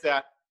cannabinoids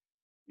that,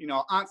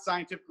 aren't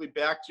scientifically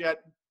backed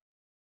yet.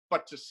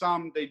 But to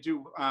some, they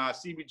do.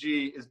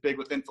 CBG is big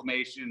with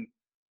inflammation,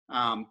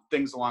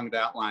 things along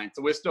that line.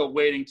 So we're still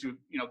waiting to,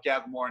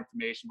 gather more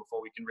information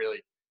before we can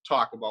really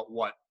talk about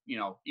what,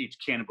 each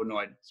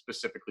cannabinoid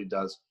specifically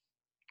does.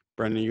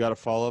 Brendan, you got a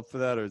follow-up for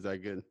that, or is that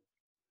good?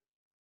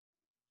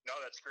 No,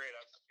 that's great. I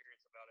was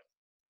curious about it.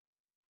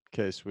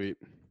 Okay, sweet.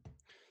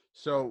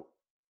 So,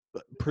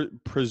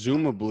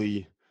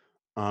 presumably,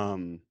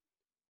 um,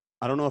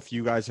 I don't know if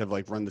you guys have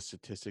like run the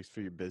statistics for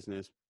your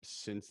business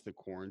since the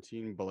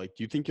quarantine, but like,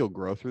 do you think you'll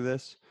grow through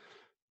this?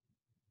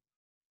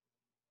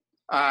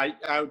 I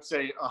would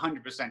say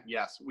 100%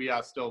 yes. We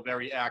are still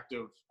very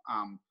active.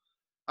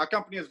 Our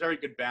company has very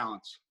good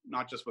balance,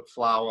 not just with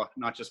flower,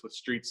 not just with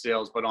street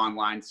sales, but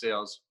online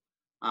sales.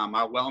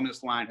 Our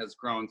wellness line has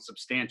grown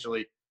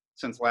substantially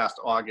since last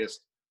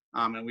August,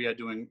 and we are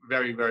doing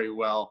very, very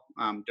well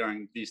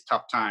during these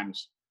tough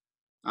times.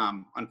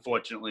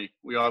 Unfortunately,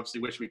 we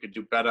obviously wish we could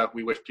do better.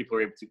 We wish people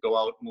were able to go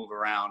out, move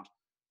around,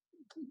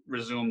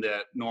 resume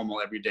their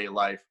normal everyday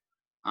life.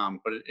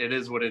 But it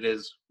is what it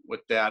is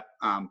with that.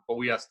 But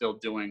we are still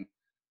doing.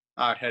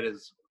 Our head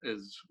is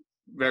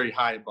very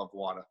high above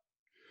water,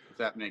 if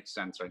that makes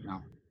sense right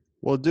now.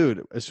 Well,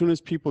 dude, as soon as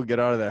people get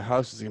out of their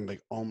houses, they're gonna be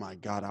like, "Oh my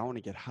god, I want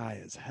to get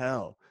high as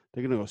hell."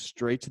 They're gonna go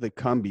straight to the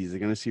Cumbies. They're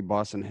gonna see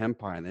Boston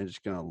Hempire, and they're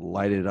just gonna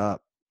light it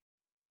up.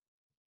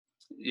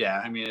 Yeah,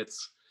 I mean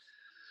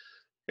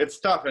it's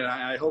tough, and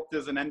I hope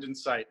there's an end in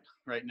sight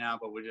right now.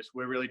 But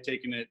we're really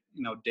taking it,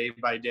 day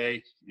by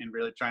day, and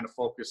really trying to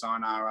focus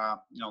on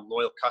our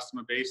loyal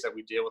customer base that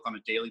we deal with on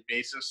a daily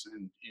basis,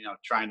 and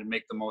trying to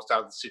make the most out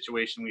of the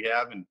situation we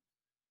have, and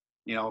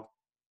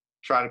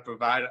try to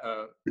provide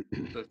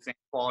the same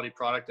quality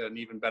product at an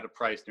even better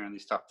price during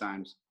these tough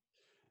times.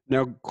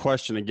 Now,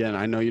 question again.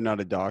 I know you're not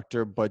a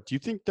doctor, but do you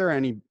think there are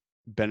any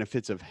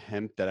benefits of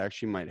hemp that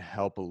actually might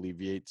help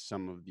alleviate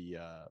some of the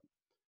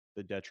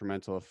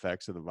detrimental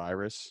effects of the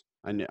virus?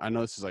 I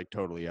know this is like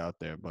totally out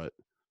there, but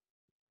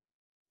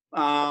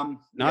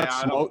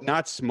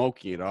not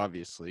smoking it,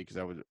 obviously, because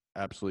that would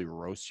absolutely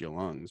roast your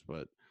lungs.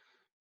 But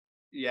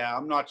yeah,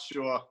 I'm not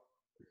sure.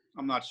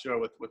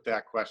 With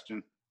that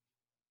question.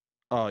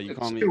 Oh, you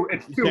call me? You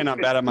saying I'm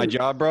bad at my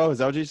job, bro? Is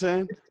that what you're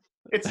saying?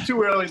 It's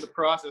too early in the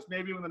process.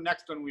 Maybe when the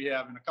next one we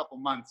have in a couple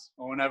months,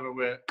 or whenever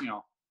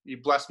you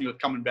bless me with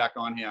coming back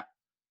on here.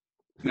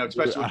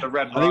 Especially with the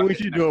red. I think we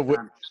should do it.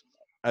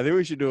 I think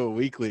we should do it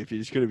weekly if you're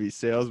just going to be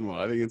sales mode.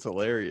 I think it's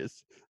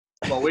hilarious.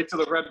 Well, wait till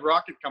the Red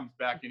Rocket comes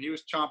back, and he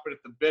was chomping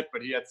at the bit,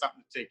 but he had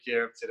something to take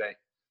care of today.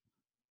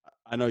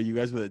 I know you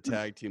guys were the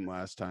tag team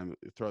last time.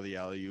 Throw the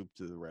alley-oop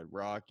to the Red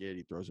Rocket.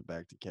 He throws it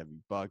back to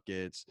Kevin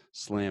Buckets.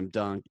 Slam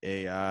dunk,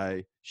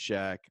 AI,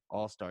 Shaq,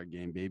 all-star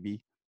game,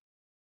 baby.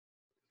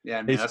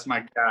 Yeah, man, that's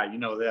my guy. You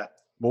know that.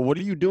 Well, what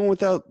are you doing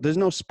without – there's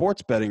no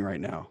sports betting right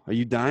now. Are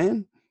you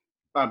dying?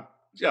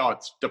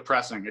 It's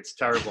depressing. It's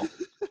terrible.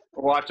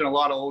 We're watching a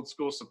lot of old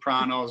school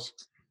Sopranos,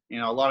 a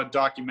lot of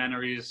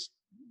documentaries,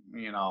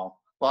 a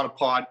lot of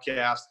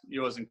podcasts,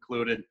 yours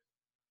included.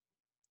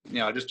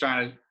 Just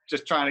trying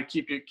to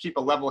keep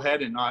a level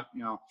head and not,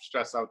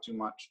 stress out too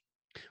much.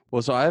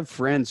 Well, so I have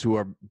friends who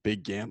are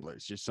big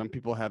gamblers. Just some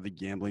people have the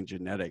gambling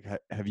genetic.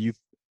 Have you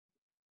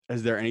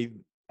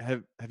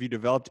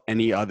developed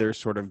any other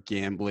sort of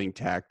gambling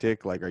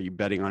tactic? Like, are you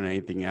betting on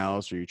anything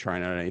else? Or are you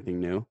trying out anything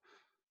new?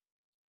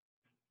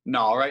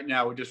 No, right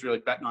now we're just really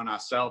betting on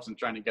ourselves and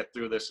trying to get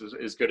through this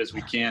as good as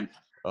we can.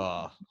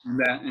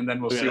 And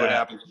then we'll see what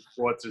happens when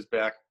sports is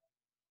back.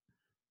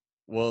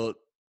 Well,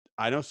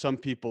 I know some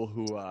people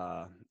who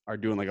are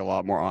doing like a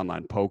lot more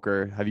online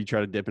poker. Have you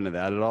tried to dip into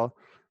that at all?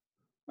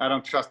 I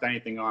don't trust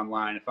anything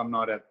online. If I'm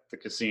not at the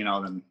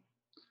casino, then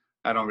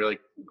I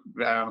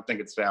don't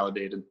think it's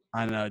validated.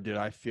 I know, dude.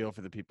 I feel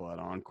for the people at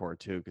Encore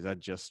too, because I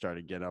just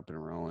started getting up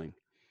and rolling.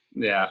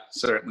 Yeah,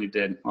 certainly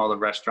did. All the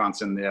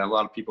restaurants in there, a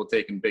lot of people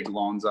taking big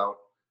loans out.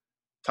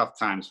 Tough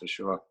times for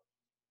sure.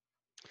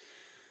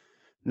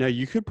 Now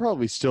you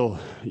probably still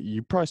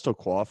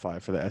qualify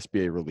for the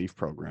SBA relief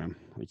program.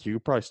 Like you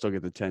could probably still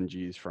get the 10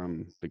 G's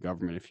from the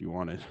government if you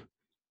wanted.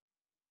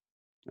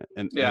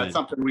 It's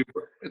something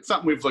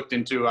we've looked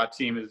into. Our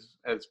team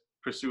has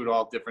pursued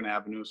all different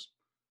avenues.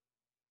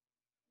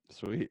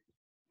 Sweet.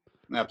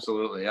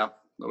 Absolutely, yeah.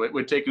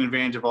 We're taking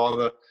advantage of all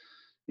the,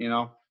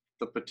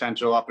 the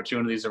potential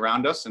opportunities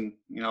around us, and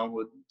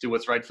we'll do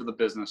what's right for the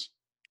business.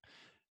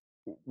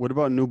 What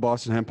about new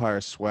Boston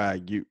Hempire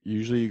swag?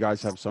 Usually you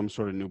guys have some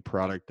sort of new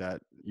product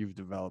that you've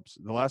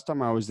developed. The last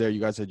time I was there, you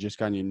guys had just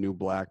gotten your new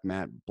black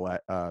matte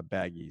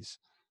baggies.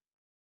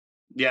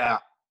 Yeah,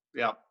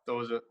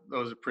 those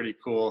are pretty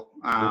cool.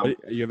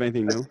 You have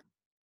anything new?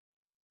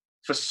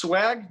 For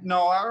swag,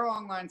 no. Our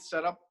online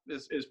setup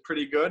is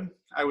pretty good.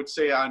 I would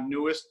say our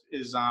newest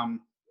is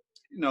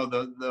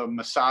the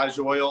massage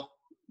oil,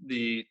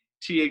 the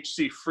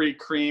THC-free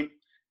cream,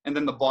 and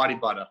then the body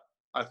butter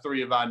are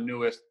three of our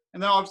newest.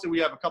 And then obviously we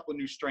have a couple of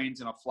new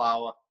strains in a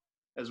flower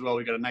as well.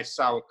 We got a nice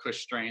sour kush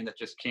strain that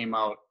just came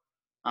out.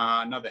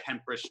 Another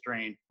Hempire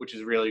strain, which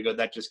is really good.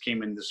 That just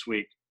came in this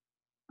week.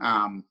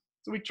 So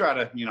we try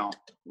to,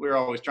 we're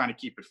always trying to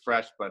keep it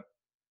fresh, but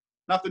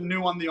nothing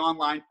new on the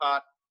online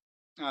part.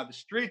 The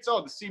streets,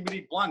 the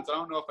CBD blunts. I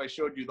don't know if I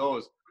showed you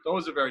those.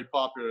 Those are very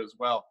popular as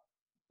well.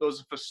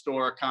 Those are for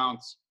store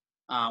accounts.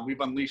 We've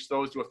unleashed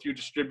those to a few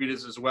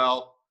distributors as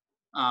well.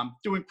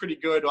 Doing pretty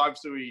good.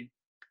 Obviously,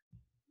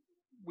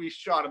 we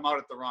shot them out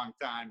at the wrong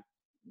time.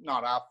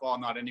 Not our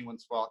fault, not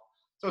anyone's fault.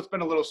 So it's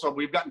been a little slow.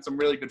 We've gotten some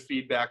really good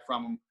feedback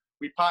from them.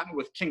 we partnered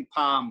with King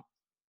Palm,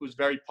 who's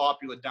very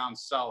popular down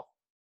south.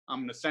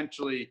 And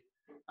essentially,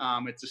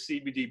 it's a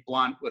CBD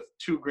blunt with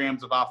 2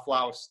 grams of our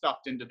flower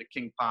stuffed into the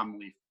King Palm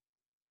leaf.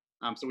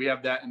 So we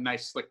have that in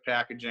nice, slick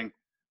packaging,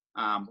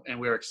 and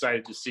we're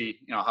excited to see,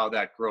 how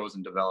that grows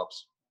and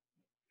develops.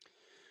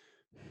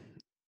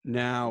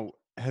 Now,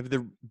 have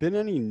there been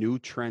any new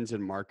trends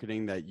in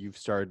marketing that you've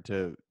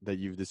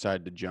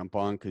decided to jump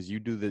on? Because you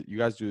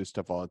guys do this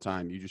stuff all the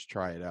time. You just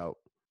try it out.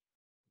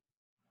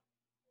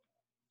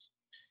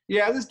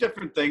 Yeah, there's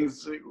different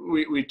things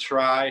we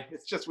try.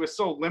 It's just we're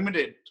so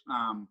limited,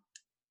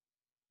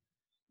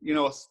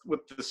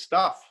 with the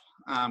stuff.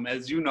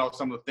 As you know,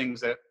 some of the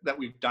things that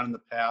we've done in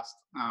the past.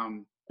 Are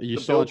you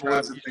still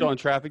on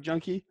Traffic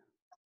Junkie?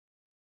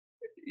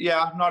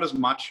 Yeah, not as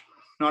much.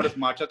 Not as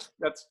much.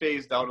 That's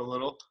phased out a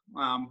little.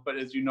 But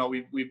as you know,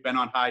 we've been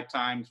on High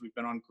Times. We've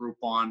been on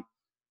Groupon,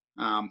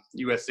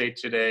 USA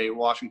Today,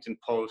 Washington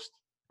Post.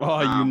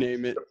 Oh, you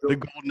name it. The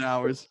golden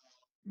hours.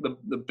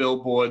 The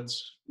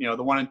billboards.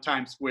 The one in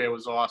Times Square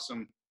was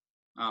awesome.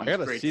 I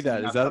gotta see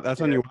that.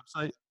 That's on your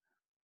website?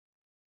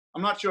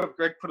 I'm not sure if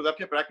Greg put it up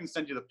yet, but I can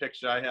send you the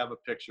picture. I have a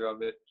picture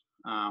of it,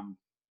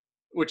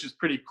 which is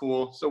pretty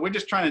cool. So we're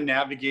just trying to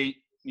navigate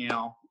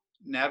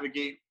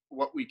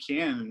what we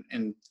can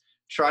and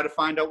try to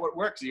find out what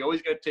works. You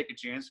always got to take a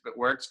chance. If it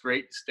works,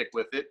 great, stick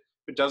with it.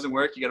 If it doesn't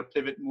work, you got to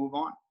pivot and move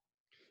on.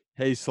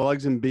 Hey,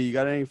 Slugs and B, you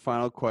got any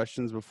final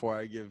questions before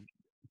I give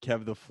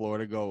Kev the floor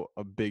to go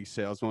a big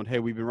sales mode? Hey,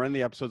 we've been running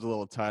the episodes a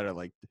little tighter,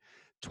 like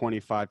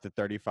 25 to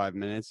 35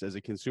 minutes. As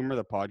a consumer of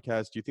the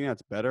podcast, do you think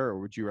that's better, or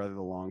would you rather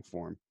the long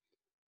form?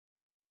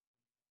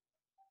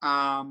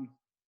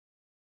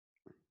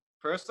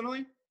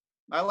 Personally,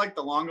 I like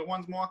the longer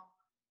ones more,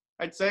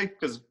 I'd say,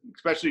 because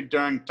especially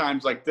during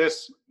times like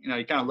this,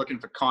 you're kind of looking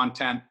for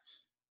content,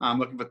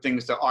 looking for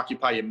things to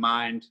occupy your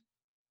mind,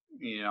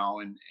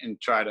 and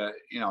try to,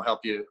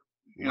 help you.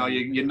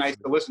 You're nice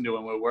to listen to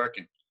when we're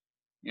working,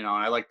 and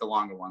I like the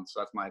longer ones. So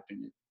that's my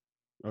opinion.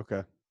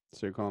 Okay.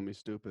 So you're calling me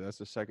stupid. That's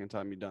the second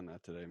time you've done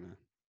that today, man.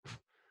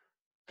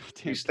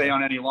 If you stay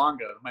on any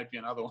longer, it might be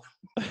another one.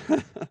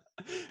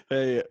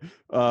 Hey,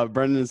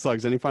 Brendan and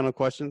Slugs, any final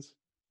questions?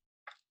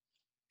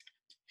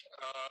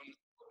 No, man,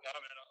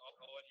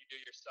 I'll let you do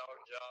your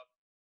selling job.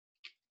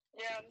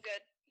 Yeah, I'm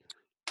good.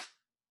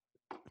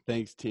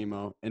 Thanks,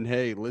 Timo. And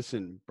hey,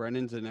 listen,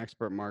 Brendan's an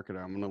expert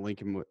marketer. I'm gonna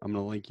link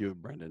you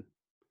with Brendan.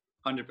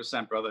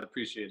 100%, brother.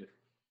 Appreciate it.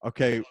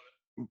 Okay,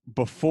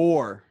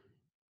 before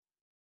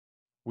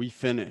we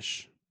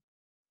finish,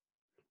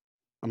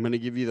 I'm going to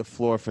give you the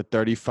floor for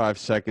 35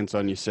 seconds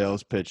on your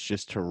sales pitch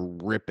just to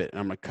rip it.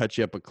 And I'm going to cut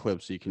you up a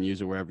clip so you can use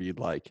it wherever you'd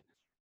like.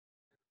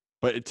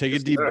 But take a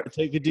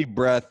deep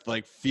breath,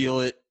 like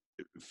feel it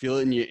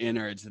in your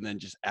innards, and then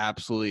just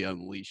absolutely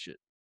unleash it.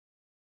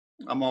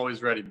 I'm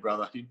always ready,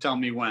 brother. You tell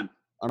me when.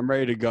 I'm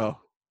ready to go.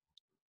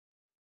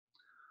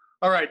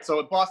 All right. So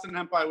at Boston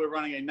Hempire, we're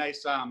running a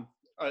nice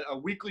a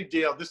weekly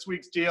deal. This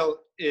week's deal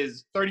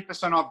is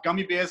 30% off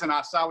gummy bears and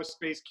our sour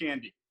space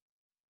candy.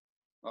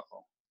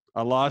 Uh-oh.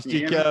 I lost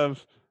you, Kev.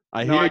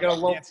 I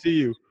can't see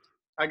you.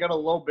 I got a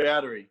low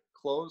battery.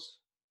 Close.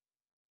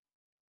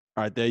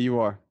 All right, there you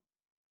are.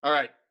 All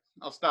right.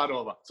 I'll start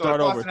over. So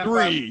start over.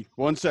 3,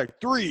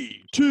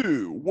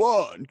 2,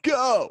 1,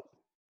 go.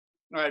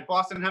 All right,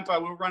 Boston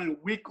Hempire, we're running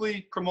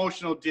weekly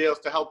promotional deals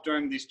to help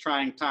during these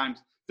trying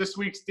times. This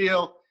week's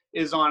deal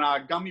is on our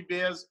gummy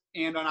bears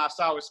and on our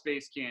sour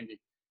space candy.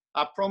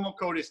 Our promo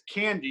code is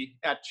CANDY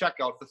at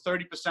checkout for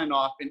 30%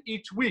 off, and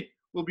each week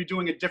we'll be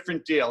doing a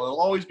different deal. It'll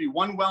always be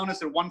one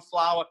wellness and one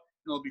flower,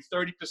 and it'll be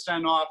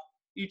 30% off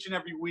each and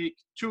every week,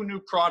 2 new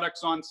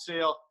products on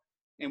sale,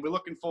 and we're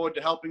looking forward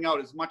to helping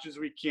out as much as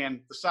we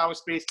can. The sour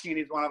space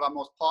candy is one of our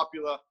most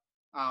popular,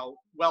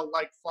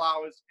 well-liked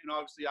flowers, and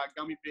obviously our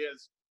gummy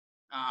bears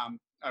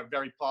are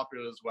very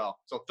popular as well.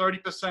 So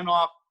 30%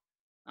 off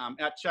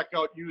at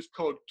checkout. Use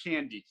code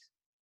CANDY.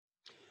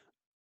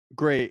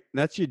 Great.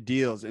 That's your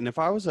deals. And if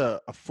I was a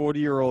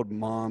 40-year-old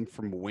mom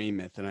from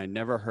Weymouth and I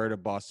never heard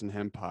of Boston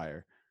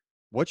Hempire,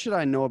 what should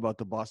I know about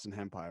the Boston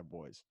Hempire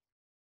boys?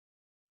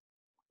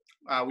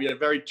 We are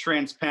very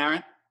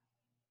transparent.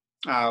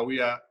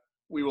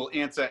 We will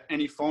answer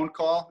any phone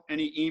call,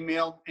 any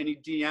email, any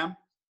DM,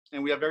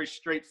 and we are very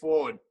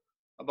straightforward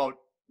about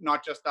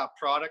not just our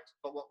product,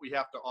 but what we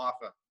have to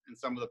offer and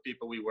some of the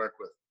people we work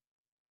with.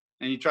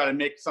 And you try to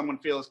make someone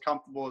feel as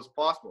comfortable as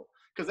possible.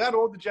 Because that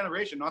older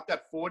generation, not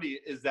that 40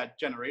 is that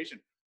generation,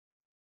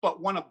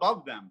 but one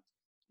above them,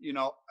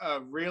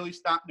 really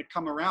starting to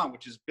come around,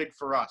 which is big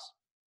for us,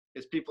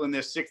 is people in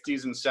their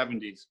 60s and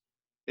 70s,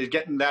 is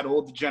getting that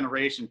older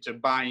generation to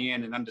buy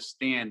in and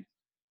understand,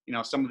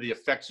 some of the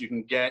effects you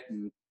can get.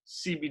 And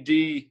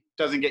CBD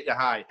doesn't get you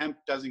high. Hemp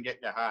doesn't get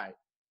you high.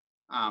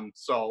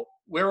 So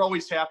we're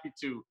always happy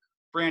to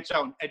branch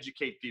out and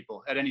educate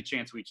people at any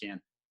chance we can.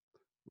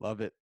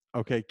 Love it.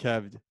 Okay,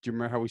 Kev, do you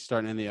remember how we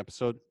started in the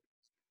episode?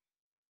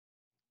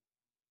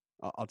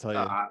 I'll tell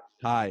you.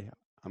 Hi,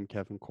 I'm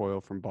Kevin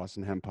Coyle from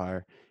Boston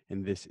Hempire,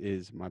 and this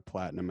is my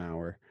Platinum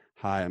Hour.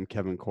 Hi, I'm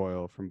Kevin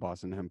Coyle from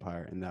Boston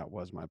Hempire, and that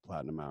was my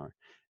Platinum Hour.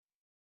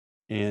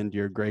 And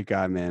you're a great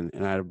guy, man.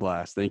 And I had a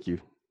blast. Thank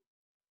you.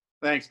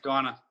 Thanks,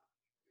 Connor.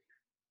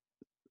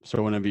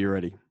 So whenever you're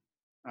ready.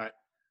 All right.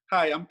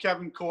 Hi, I'm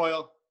Kevin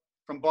Coyle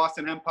from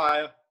Boston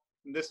Hempire,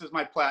 and this is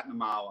my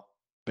Platinum Hour.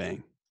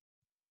 Bang.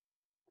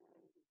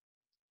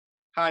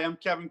 Hi, I'm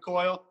Kevin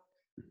Coyle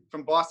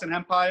from Boston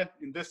Hempire,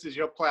 and this is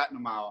your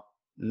Platinum Hour.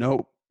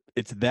 Nope.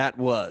 It's that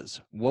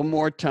was. One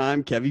more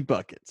time, Kevy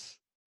Buckets.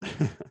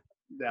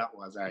 That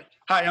was all right.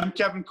 Hi, I'm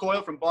Kevin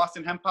Coyle from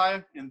Boston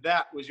Hempire, and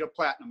that was your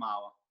Platinum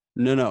Hour.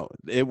 No.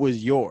 It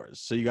was yours.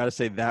 So you got to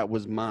say that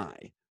was my.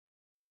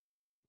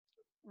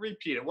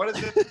 Repeat it. What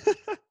is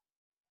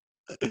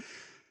it?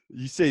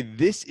 You say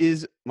this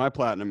is my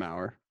Platinum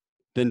Hour.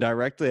 Then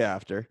directly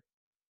after,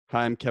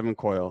 hi, I'm Kevin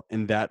Coyle,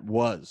 and that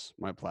was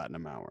my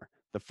Platinum Hour.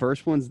 The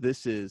first one's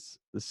this is.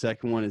 The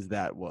second one is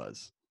that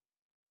was.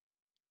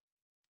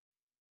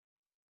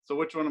 So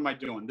which one am I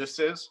doing? This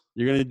is?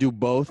 You're going to do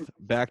both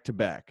back to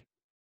back.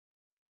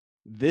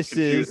 This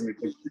Confuse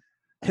is,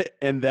 me.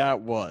 and that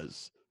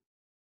was.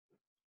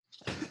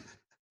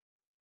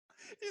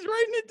 He's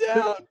writing it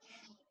down.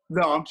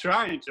 No, I'm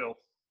trying to.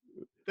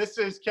 This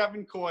is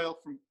Kevin Coyle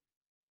from.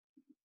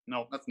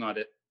 No, that's not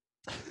it.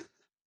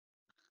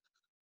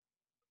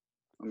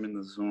 I'm in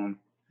the Zoom.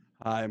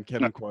 Hi, I'm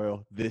Kevin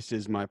Coyle. This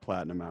is my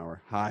Platinum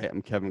Hour. Hi,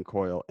 I'm Kevin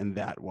Coyle, and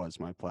that was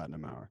my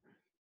Platinum Hour.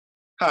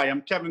 Hi,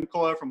 I'm Kevin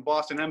Coyle from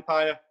Boston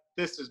Empire.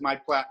 This is my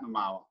Platinum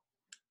Hour.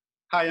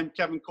 Hi, I'm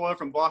Kevin Coyle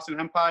from Boston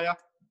Empire.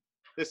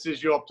 This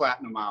is your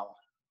Platinum Hour.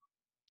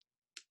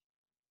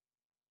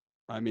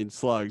 I mean,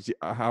 Slugs,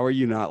 how are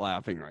you not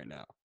laughing right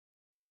now?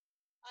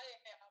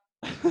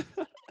 I am.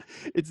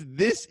 It's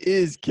this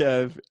is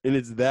Kev, and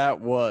it's that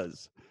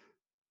was.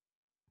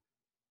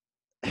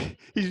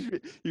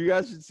 You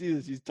guys should see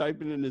this. He's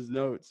typing in his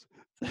notes.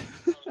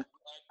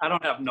 I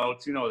don't have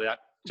notes, you know that.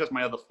 Just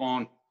my other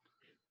phone.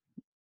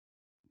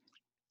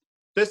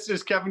 This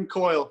is Kevin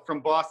Coyle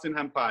from Boston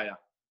Empire.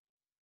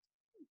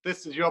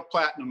 This is your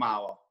Platinum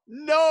Hour.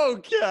 No,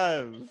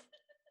 Kev.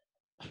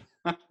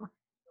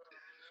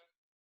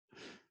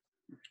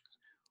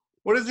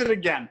 What is it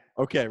again?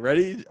 Okay,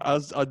 ready? I'll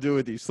do it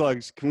with you.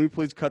 Slugs, can we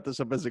please cut this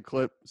up as a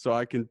clip so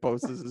I can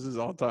post this? This is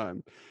all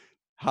time.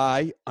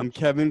 Hi, I'm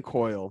Kevin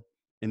Coyle,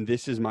 and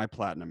this is my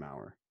Platinum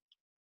Hour.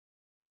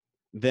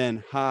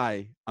 Then,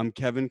 hi, I'm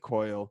Kevin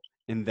Coyle,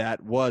 and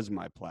that was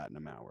my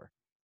Platinum Hour.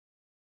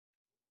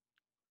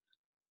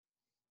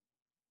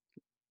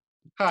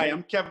 Hi,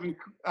 I'm Kevin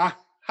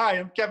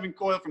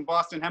Coyle from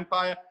Boston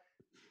Empire.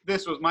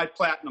 This was my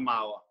Platinum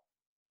Hour.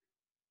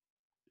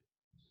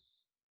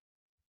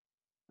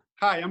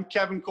 Hi, I'm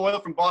Kevin Coyle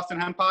from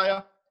Boston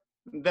Empire.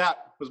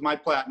 That was my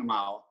Platinum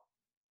Hour.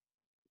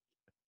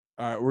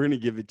 All right, we're going to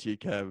give it to you,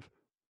 Kev.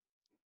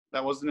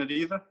 That wasn't it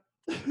either?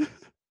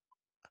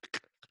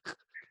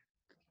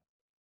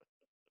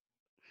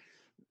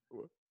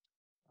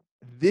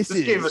 This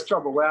gave us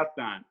trouble last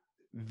time.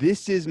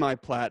 This is my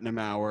Platinum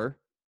Hour.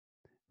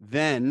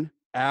 Then,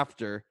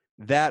 after,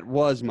 that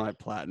was my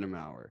Platinum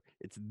Hour.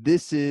 It's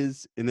this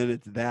is, and then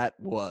it's that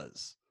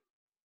was.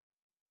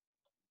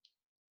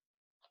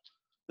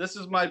 This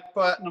is my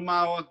Platinum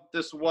Hour.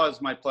 This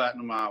was my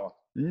Platinum Hour.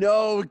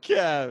 No,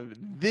 Kev.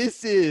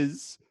 This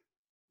is,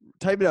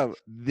 type it out.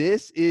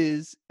 This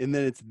is, and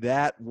then it's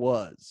that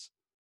was.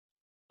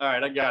 All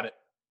right, I got it.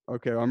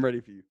 Okay, I'm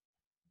ready for you.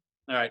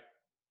 All right.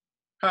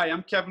 Hi,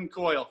 I'm Kevin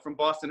Coyle from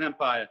Boston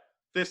Empire.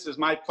 This is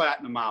my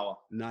Platinum Hour.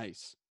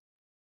 Nice.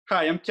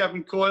 Hi, I'm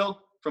Kevin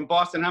Coyle from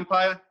Boston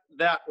Empire.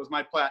 That was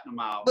my Platinum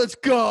Hour. Let's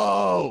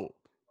go.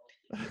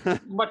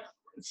 Much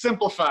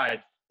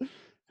simplified.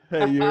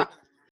 Hey,